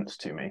least sense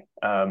to me.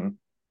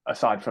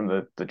 Aside from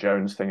the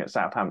Jones thing at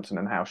Southampton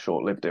and how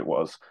short-lived it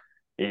was,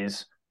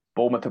 is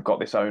Bournemouth have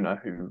got this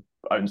owner who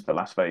owns the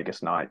Las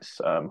Vegas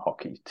Knights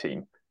hockey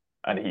team,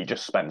 and he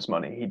just spends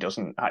money. He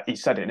doesn't. He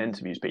said it in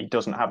interviews, but he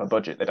doesn't have a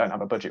budget. They don't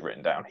have a budget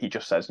written down. He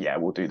just says, "Yeah,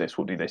 we'll do this.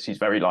 We'll do this." He's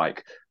very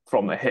like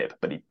from the hip,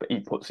 but he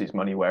puts his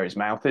money where his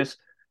mouth is,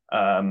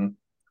 and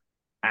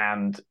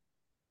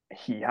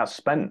he has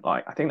spent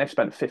like I think they've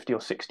spent 50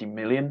 or 60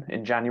 million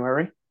in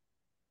January,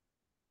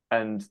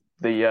 and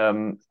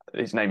the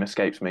his name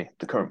escapes me.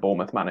 The current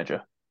Bournemouth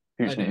manager,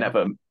 who's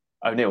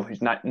O'Neill,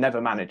 who's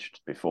never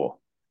managed before.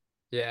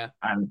 Yeah,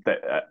 and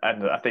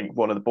I think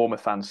one of the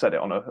Bournemouth fans said it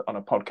on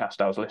a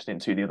podcast I was listening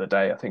to the other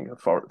day. I think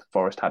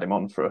Forest had him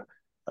on for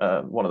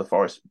one of the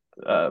Forest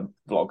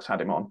vlogs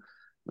had him on,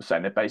 was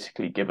saying they've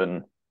basically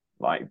given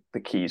like the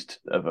keys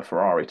of a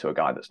Ferrari to a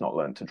guy that's not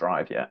learned to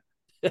drive yet.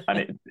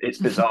 And it's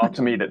bizarre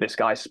to me that this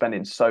guy's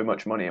spending so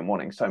much money and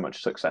wanting so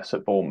much success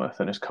at Bournemouth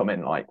and has come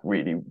in like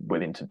really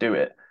willing to do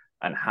it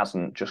and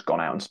hasn't just gone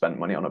out and spent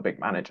money on a big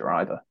manager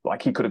either.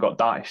 Like he could have got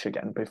Dyche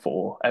again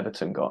before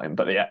Everton got him.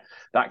 But yeah,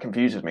 that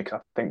confuses me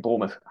because I think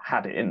Bournemouth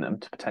had it in them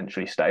to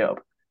potentially stay up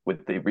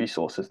with the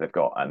resources they've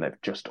got, and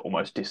they've just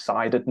almost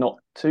decided not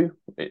to.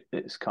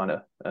 It's kind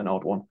of an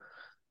odd one.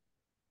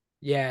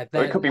 Yeah,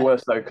 it could be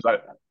worse though, because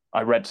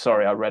I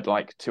read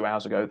like 2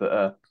 hours ago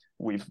that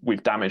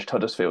we've damaged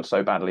Huddersfield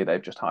so badly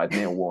they've just hired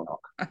Neil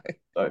Warnock.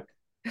 So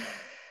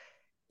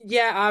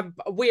yeah,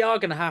 we are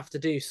going to have to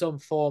do some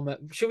form of.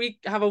 Should we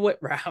have a whip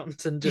round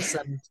and just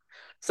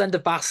send a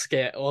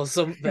basket or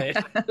something?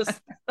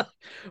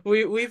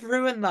 We've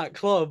ruined that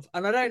club,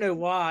 and I don't know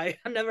why.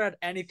 I never had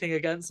anything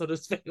against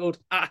Huddersfield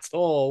at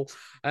all.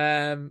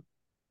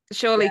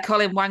 Surely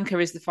Colin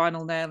Wanker is the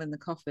final nail in the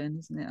coffin,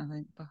 isn't it? I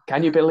think.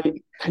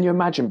 Can you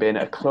imagine being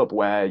at a club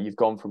where you've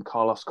gone from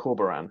Carlos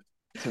Corberán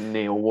to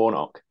Neil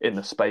Warnock in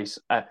the space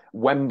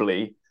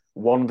Wembley,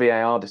 one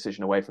VAR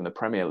decision away from the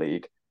Premier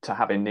League, to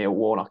having Neil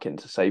Warnock in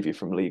to save you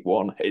from League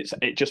One?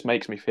 It just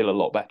makes me feel a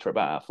lot better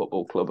about our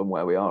football club and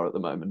where we are at the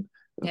moment.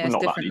 Yeah, it's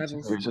different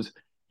levels.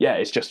 Yeah,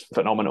 it's just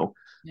phenomenal.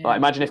 Yeah. Like,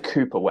 imagine if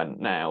Cooper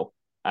went now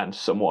and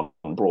someone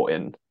brought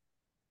in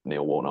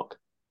Neil Warnock.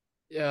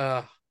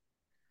 Yeah.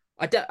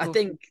 I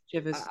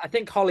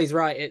think Holly's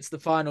right. It's the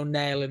final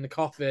nail in the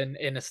coffin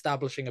in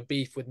establishing a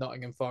beef with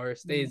Nottingham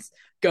Forest. Is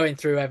going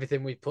through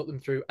everything we've put them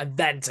through and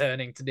then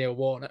turning to Neil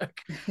Warnock.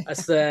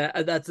 That's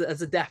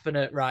a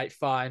definite right.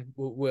 Fine,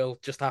 we'll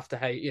just have to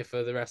hate you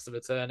for the rest of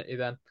eternity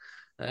then.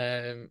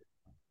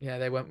 Yeah,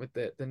 they went with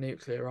the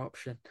nuclear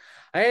option.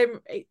 I'm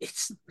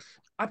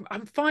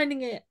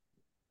finding it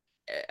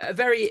a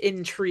very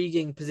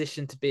intriguing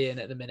position to be in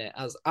at the minute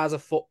as a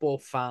football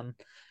fan.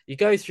 You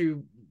go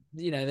through,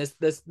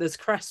 there's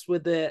crests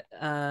with it,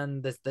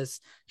 and there's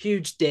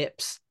huge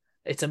dips.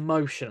 It's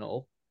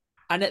emotional,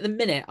 and at the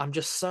minute I'm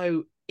just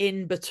so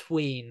in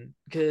between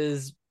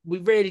because we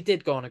really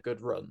did go on a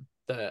good run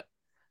that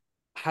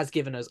has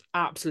given us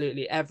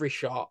absolutely every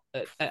shot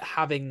at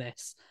having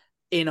this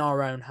in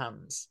our own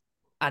hands,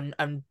 and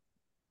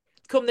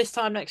come this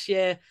time next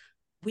year,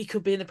 we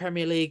could be in the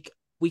Premier League.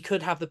 We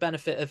could have the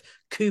benefit of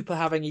Cooper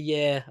having a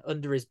year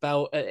under his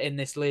belt in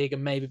this league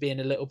and maybe being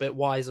a little bit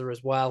wiser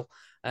as well.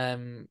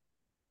 The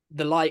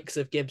likes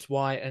of Gibbs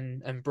White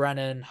and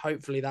Brennan,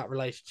 hopefully that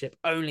relationship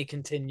only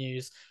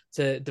continues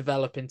to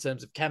develop in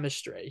terms of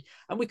chemistry.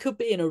 And we could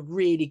be in a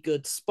really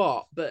good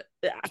spot. But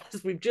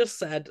as we've just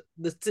said,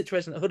 the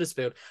situation at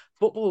Huddersfield,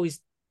 football is,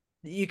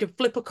 you can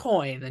flip a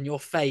coin and your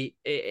fate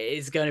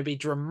is going to be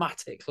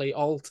dramatically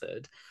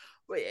altered.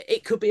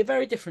 It could be a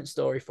very different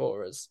story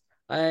for us.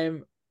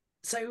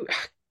 So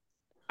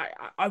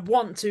I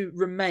want to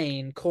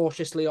remain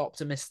cautiously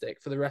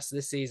optimistic for the rest of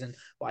the season,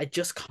 but I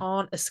just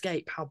can't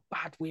escape how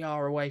bad we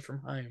are away from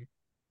home.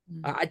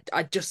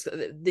 I just,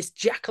 this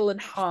Jekyll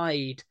and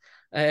Hyde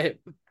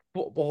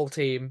football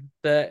team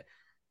that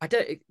I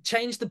don't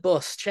change the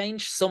bus,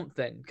 change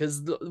something,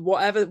 because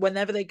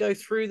whenever they go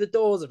through the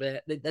doors of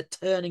it, they're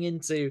turning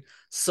into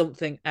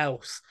something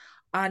else.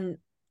 And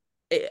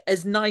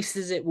as nice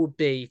as it would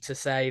be to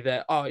say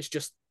that, it's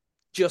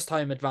just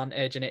home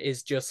advantage and it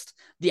is just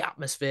the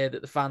atmosphere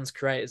that the fans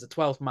create as a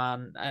 12th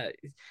man,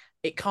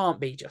 it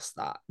can't be just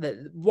that.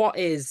 What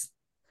is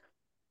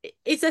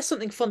there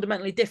something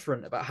fundamentally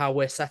different about how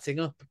we're setting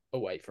up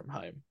away from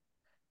home?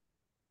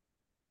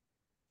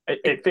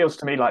 It feels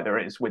to me like there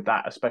is, with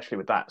that, especially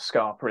with that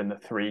Scarpa in the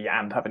 3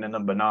 and having a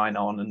number 9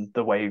 on and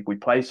the way we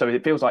play. So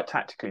it feels like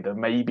tactically there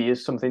maybe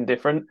is something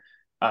different,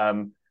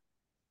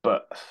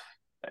 but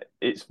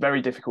it's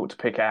very difficult to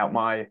pick out.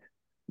 My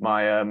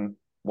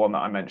one that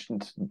I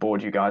mentioned,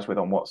 bored you guys with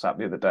on WhatsApp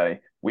the other day,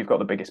 we've got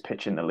the biggest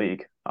pitch in the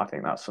league. I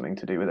think that's something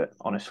to do with it,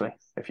 honestly.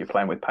 If you're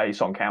playing with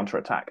pace on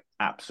counter-attack,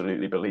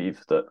 absolutely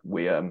believe that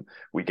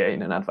we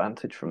gain an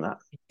advantage from that.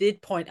 You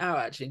did point out,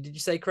 actually, did you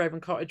say Craven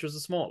Cottage was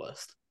the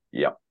smallest?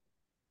 Yep.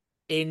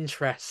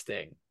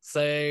 Interesting.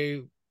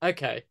 So,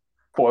 okay.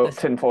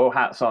 Tinfoil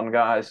hats on,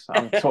 guys.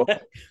 I'm talking.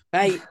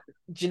 Hey,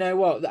 do you know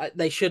what?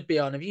 They should be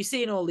on. Have you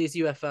seen all these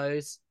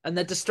UFOs? And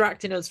they're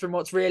distracting us from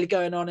what's really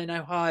going on in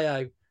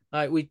Ohio.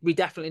 Like, we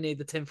definitely need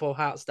the tinfoil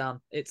hats down.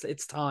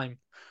 It's time.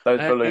 Those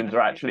balloons are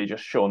actually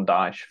just Sean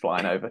Dyche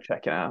flying over,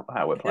 checking out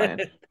how we're playing.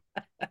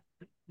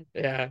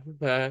 Yeah,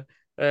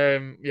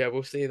 yeah,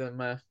 we'll see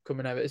them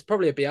coming over. It's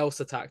probably a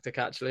Bielsa tactic,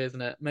 actually,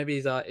 isn't it? Maybe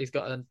he's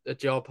got a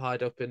job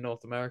hired up in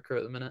North America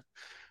at the minute.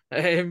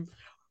 Um,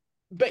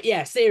 but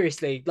yeah,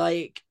 seriously,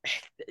 like,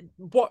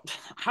 what?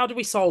 How do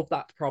we solve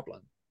that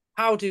problem?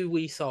 How do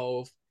we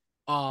solve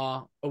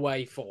our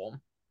away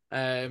form?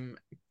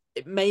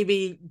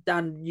 Maybe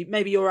Dan,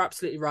 maybe you're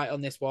absolutely right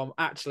on this one.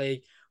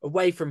 Actually,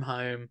 away from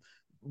home,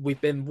 we've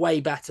been way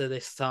better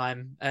this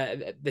time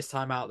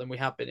out than we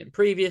have been in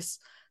previous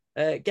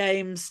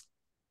games,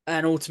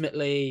 and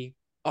ultimately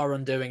our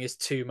undoing is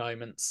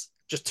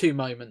just 2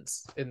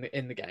 moments in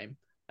the game.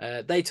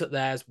 They took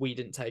theirs, we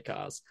didn't take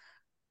ours.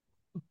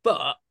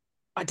 But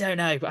I don't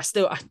know.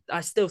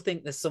 I still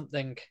think there's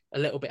something a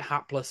little bit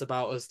hapless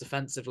about us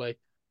defensively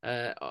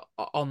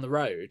on the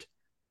road.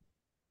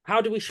 How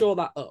do we shore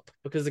that up?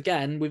 Because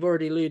again, we've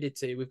already alluded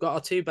to, we've got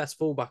our two best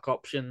fullback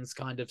options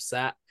kind of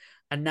set,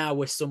 and now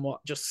we're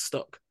somewhat just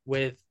stuck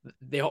with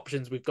the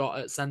options we've got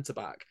at centre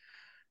back.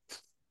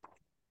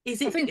 I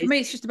think for me,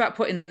 it's just about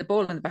putting the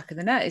ball in the back of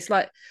the net. It's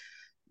like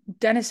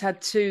Dennis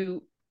had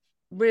two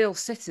real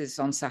sitters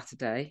on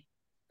Saturday.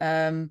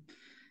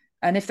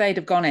 And if they'd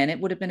have gone in, it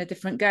would have been a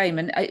different game.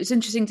 And it was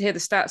interesting to hear the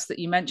stats that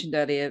you mentioned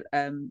earlier,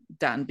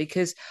 Dan,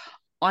 because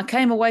I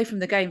came away from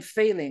the game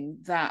feeling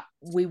that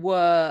we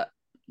were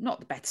not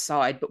the better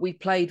side, but we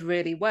played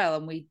really well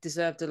and we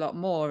deserved a lot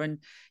more. And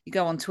you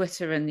go on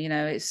Twitter and,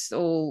 it's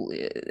all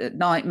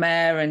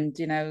nightmare and,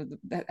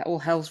 all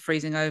hell's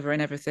freezing over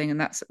and everything. And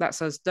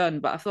that's us done.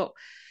 But I thought,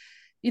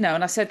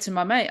 and I said to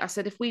my mate, I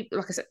said, if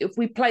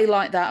we play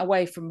like that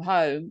away from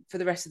home for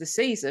the rest of the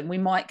season, we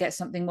might get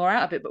something more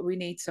out of it, but we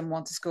need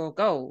someone to score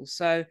goals.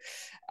 So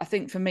I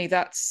think for me,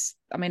 it's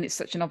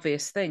such an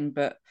obvious thing,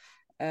 but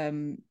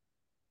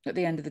at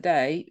the end of the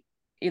day,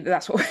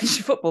 that's what wins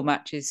your football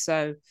matches.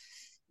 So,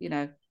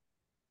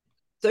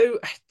 So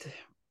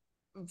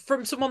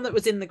from someone that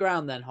was in the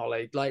ground then,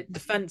 Holly, like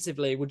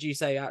defensively, would you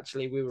say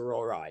actually we were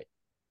all right?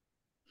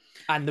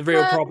 And the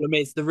real problem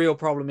is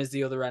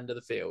the other end of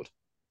the field.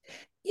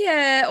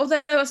 Yeah,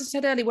 although as I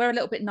said earlier, we're a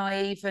little bit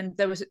naive, and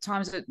there was at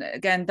times,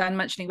 again, Dan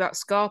mentioning about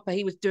Scarpa,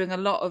 he was doing a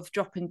lot of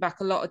dropping back,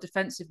 a lot of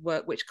defensive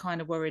work, which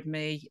kind of worried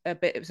me a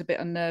bit. It was a bit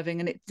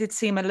unnerving, and it did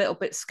seem a little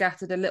bit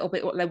scattered, a little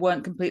bit what they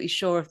weren't completely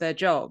sure of their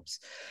jobs.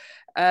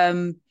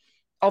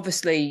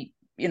 Obviously,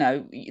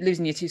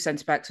 losing your two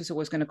centre backs was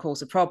always going to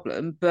cause a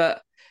problem,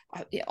 but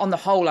on the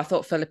whole, I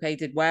thought Felipe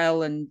did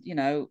well, and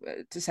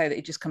to say that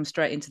he just comes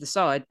straight into the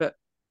side, but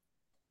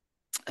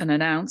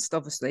unannounced,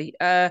 obviously.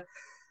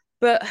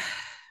 But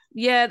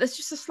yeah, there's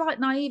just a slight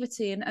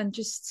naivety and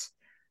just,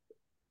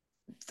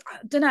 I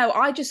don't know.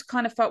 I just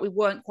kind of felt we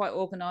weren't quite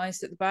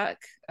organised at the back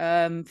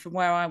from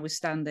where I was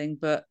standing.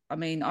 But I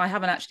mean, I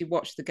haven't actually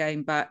watched the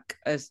game back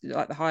as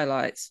like the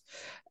highlights.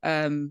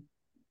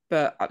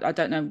 But I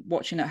don't know,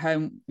 watching at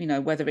home,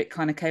 whether it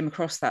kind of came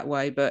across that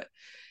way. But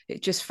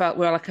it just felt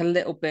we're like a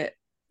little bit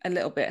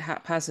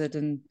haphazard,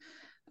 and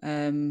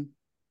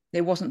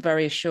it wasn't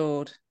very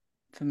assured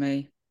for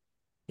me.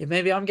 Yeah,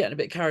 maybe I'm getting a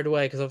bit carried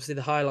away because obviously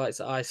the highlights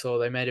that I saw,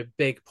 they made a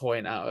big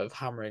point out of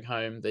hammering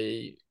home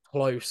the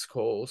close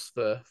calls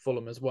for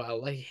Fulham as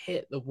well. They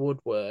hit the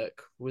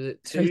woodwork. Was it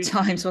 3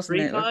 times,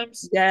 wasn't it? 3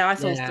 times? Yeah, I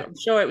thought. Yeah. I'm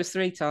sure it was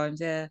 3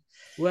 times. Yeah,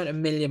 we weren't a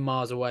million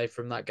miles away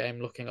from that game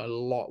looking a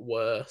lot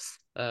worse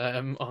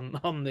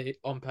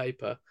on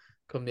paper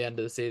come the end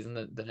of the season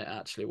than it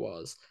actually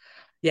was.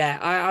 Yeah,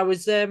 I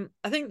was. I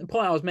think the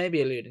point I was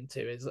maybe alluding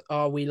to is: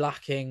 are we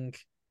lacking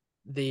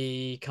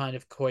the kind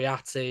of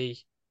Koyate,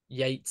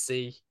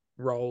 Yatesy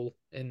role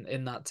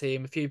in that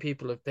team? A few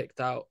people have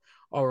picked out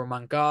Oral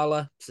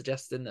Mangala,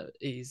 suggesting that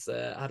he's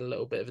had a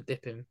little bit of a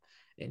dip in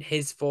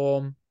his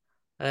form.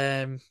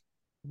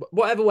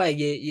 Whatever way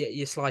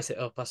you slice it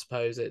up, I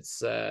suppose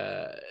it's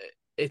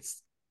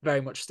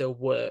very much still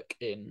work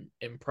in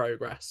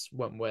progress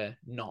when we're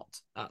not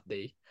at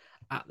the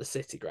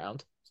City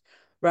ground.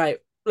 Right,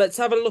 let's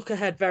have a look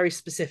ahead very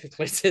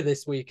specifically to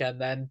this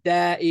weekend then.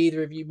 Dare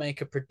either of you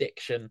make a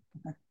prediction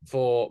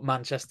for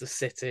Manchester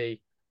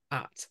City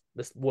at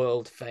this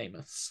world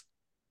famous?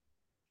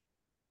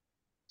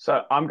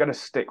 So I'm going to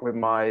stick with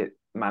my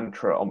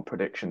mantra on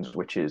predictions,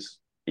 which is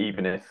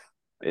even if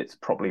it's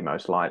probably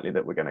most likely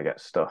that we're going to get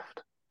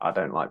stuffed, I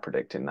don't like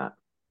predicting that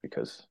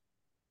because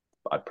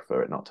I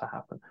prefer it not to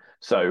happen.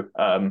 So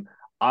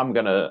I'm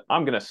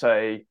gonna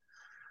say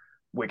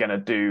we're going to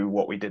do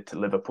what we did to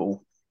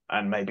Liverpool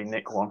and maybe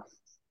nick one.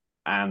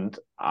 And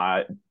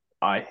I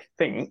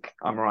think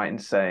I'm right in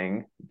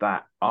saying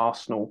that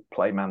Arsenal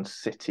play Man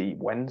City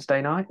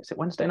Wednesday night. Is it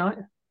Wednesday night?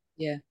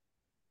 Yeah.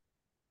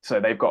 So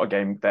they've got a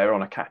game. They're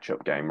on a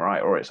catch-up game,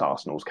 right? Or it's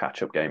Arsenal's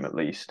catch-up game at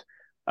least.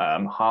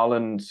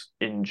 Haaland's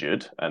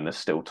injured, and there's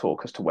still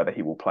talk as to whether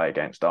he will play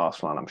against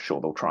Arsenal. And I'm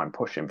sure they'll try and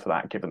push him for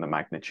that, given the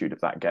magnitude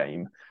of that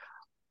game.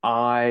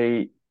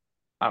 I'm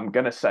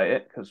going to say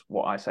it because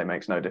what I say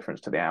makes no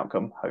difference to the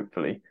outcome.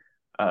 Hopefully,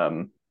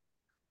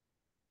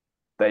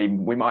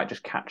 we might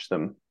just catch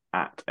them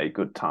at a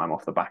good time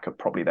off the back of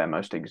probably their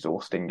most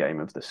exhausting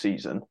game of the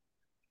season.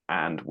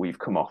 And we've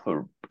come off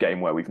a game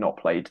where we've not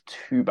played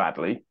too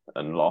badly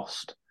and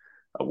lost.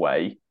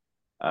 away.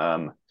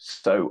 I'm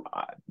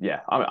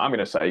going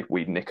to say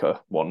we nick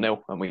a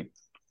 1-0 and we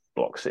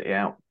block City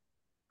out.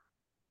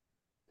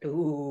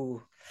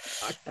 Ooh.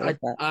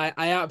 I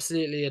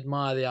absolutely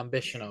admire the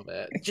ambition of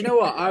it. Do you know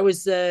what? I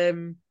was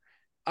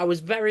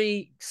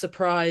very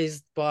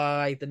surprised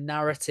by the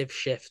narrative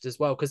shift as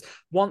well, because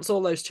once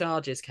all those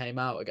charges came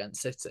out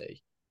against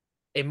City,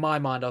 in my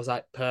mind, I was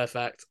like,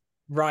 perfect.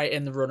 Right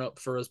in the run up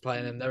for us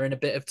playing them. They're in a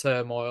bit of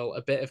turmoil,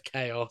 a bit of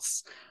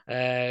chaos.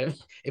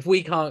 If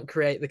we can't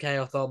create the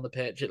chaos on the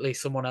pitch, at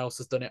least someone else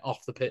has done it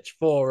off the pitch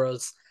for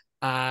us.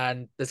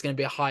 And there's going to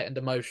be a heightened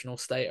emotional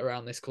state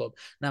around this club.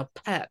 Now,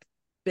 Pep,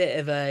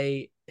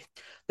 there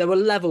were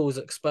levels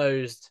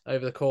exposed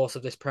over the course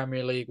of this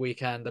Premier League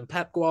weekend, and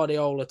Pep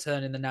Guardiola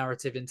turning the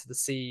narrative into the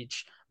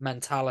siege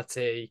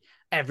mentality.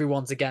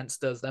 Everyone's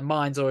against us. Their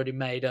mind's already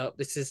made up.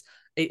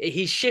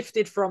 He's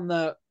shifted from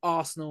the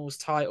Arsenal's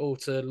title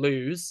to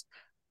lose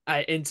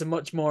into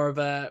much more of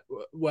a,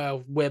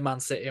 well, we're Man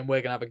City and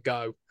we're going to have a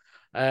go.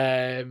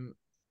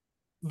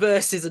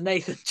 Versus a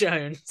Nathan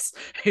Jones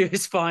who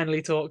has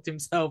finally talked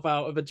himself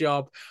out of a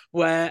job,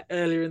 where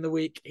earlier in the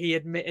week he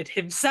admitted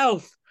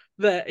himself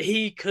that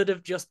he could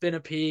have just been a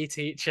PE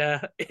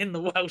teacher in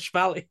the Welsh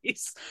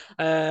Valleys.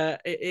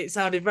 It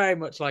sounded very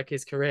much like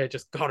his career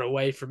just got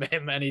away from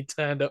him and he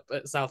turned up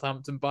at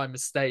Southampton by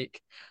mistake.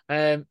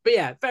 But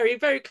yeah, very,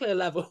 very clear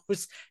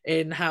levels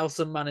in how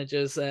some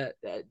managers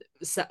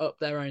set up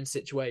their own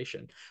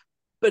situation.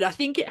 But I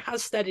think it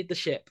has steadied the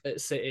ship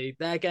at City.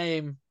 Their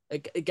game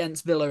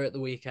against Villa at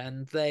the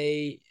weekend,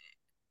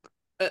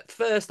 at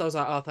first I was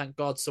like, oh, thank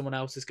God someone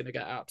else is going to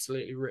get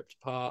absolutely ripped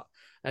apart.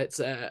 It's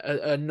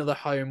another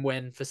home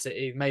win for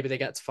City. Maybe they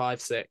get to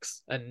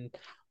 5-6 and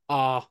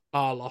our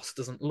loss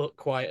doesn't look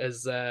quite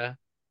as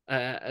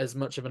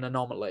much of an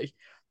anomaly.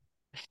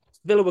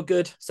 Villa were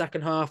good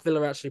second half.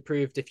 Villa actually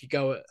proved if you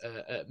go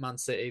at Man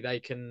City,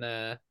 they can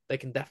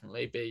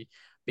definitely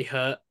be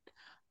hurt.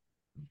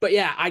 But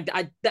yeah,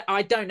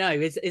 I don't know.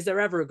 Is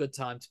there ever a good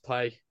time to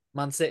play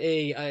Man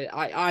City?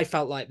 I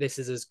felt like this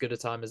is as good a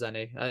time as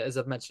any. As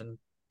I've mentioned,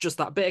 just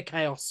that bit of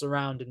chaos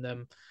surrounding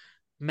them.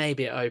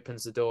 Maybe it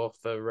opens the door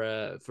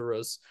for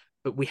us,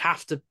 but we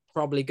have to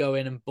probably go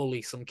in and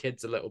bully some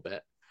kids a little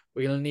bit.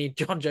 We're going to need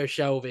Jonjo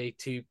Shelvey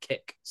to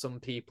kick some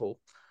people.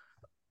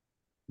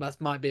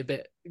 That might be a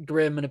bit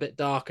grim and a bit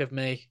dark of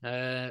me,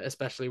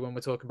 especially when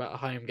we're talking about a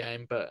home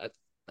game, but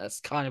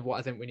that's kind of what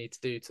I think we need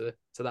to do to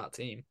that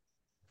team.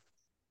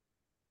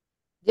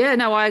 Yeah,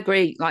 no, I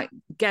agree. Like,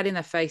 get in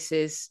their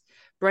faces,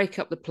 break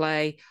up the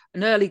play.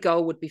 An early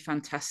goal would be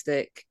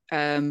fantastic.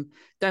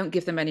 Don't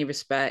give them any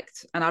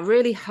respect. And I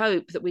really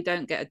hope that we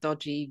don't get a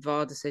dodgy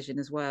VAR decision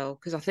as well,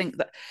 because I think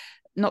that,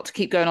 not to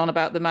keep going on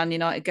about the Man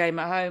United game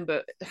at home,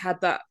 but had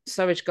that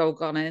Surridge goal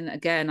gone in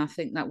again, I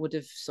think that would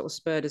have sort of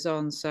spurred us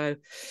on. So,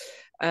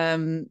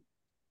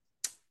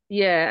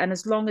 yeah, and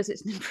as long as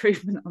it's an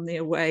improvement on the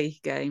away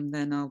game,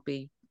 then I'll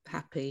be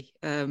happy.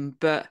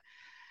 But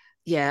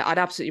yeah, I'd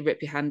absolutely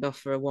rip your hand off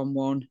for a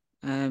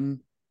 1-1.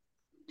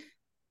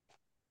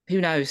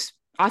 Who knows?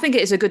 I think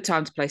it is a good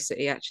time to play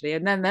City, actually.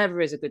 And then there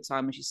never is a good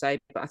time, as you say.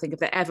 But I think if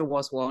there ever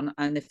was one,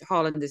 and if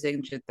Haaland is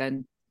injured,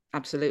 then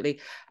absolutely.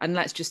 And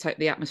let's just hope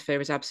the atmosphere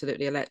is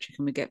absolutely electric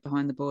and we get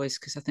behind the boys,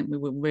 because I think we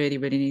will really,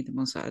 really need them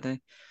on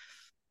Saturday.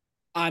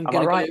 I'm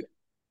going to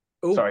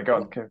go. Sorry, go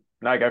on.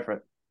 No, go for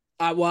it.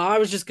 Well, I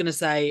was just going to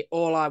say,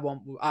 all I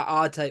want,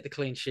 I'd take the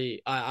clean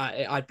sheet.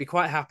 I'd be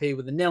quite happy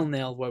with a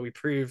 0-0 where we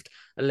proved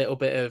a little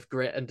bit of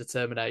grit and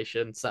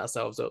determination, set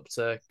ourselves up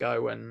to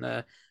go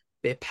and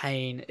be a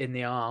pain in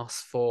the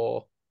arse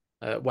for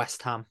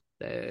West Ham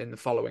in the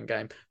following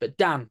game. But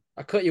Dan,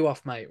 I cut you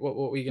off, mate. What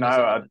were you going to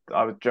say? No,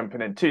 I was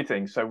jumping in. Two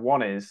things. So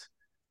one is,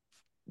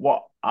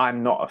 what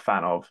I'm not a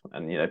fan of,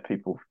 and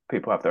people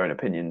have their own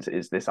opinions,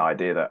 is this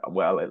idea that,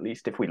 well, at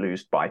least if we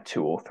lose by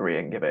 2 or 3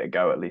 and give it a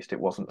go, at least it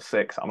wasn't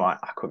 6. I'm like,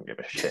 I couldn't give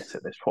a shit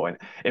at this point.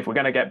 If we're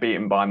going to get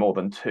beaten by more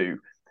than 2,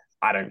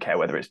 I don't care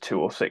whether it's 2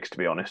 or 6, to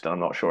be honest, and I'm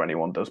not sure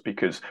anyone does,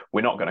 because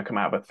we're not going to come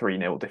out of a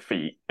 3-0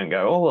 defeat and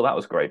go, oh, well, that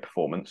was a great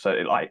performance. So,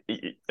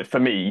 for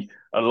me,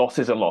 a loss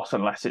is a loss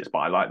unless it's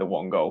by the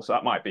 1 goal. So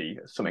that might be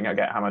something I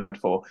get hammered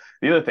for.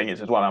 The other thing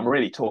is, as well, I'm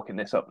really talking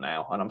this up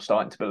now, and I'm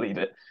starting to believe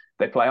it.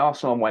 They play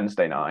Arsenal on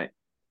Wednesday night.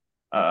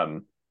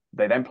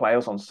 They then play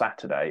us on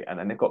Saturday, and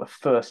then they've got the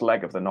first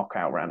leg of the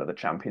knockout round of the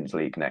Champions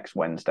League next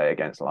Wednesday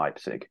against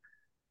Leipzig.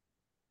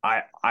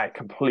 I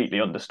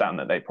completely understand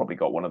that they've probably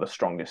got one of the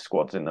strongest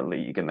squads in the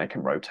league and they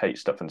can rotate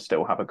stuff and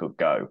still have a good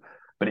go.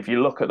 But if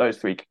you look at those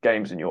 3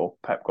 games in your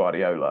Pep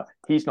Guardiola,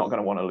 he's not going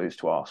to want to lose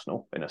to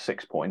Arsenal in a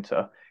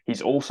 6-pointer.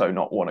 He's also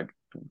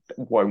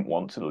won't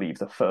want to leave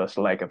the first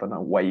leg of an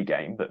away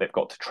game that they've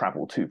got to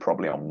travel to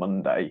probably on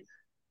Monday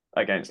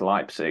against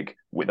Leipzig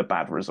with a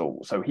bad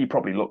result. So he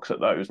probably looks at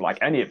those like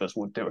any of us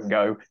would do and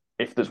go,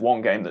 if there's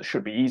one game that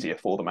should be easier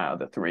for them out of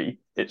the 3,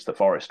 it's the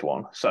Forest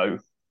one. So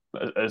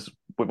as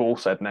we've all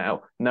said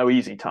now, no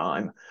easy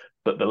time,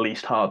 but the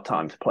least hard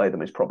time to play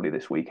them is probably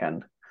this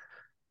weekend.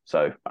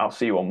 So I'll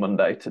see you on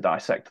Monday to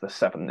dissect the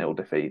 7-0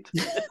 defeat.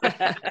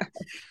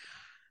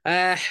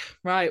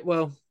 Right,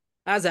 well,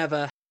 as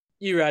ever,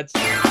 You Reds.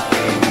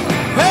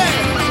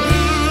 Hey!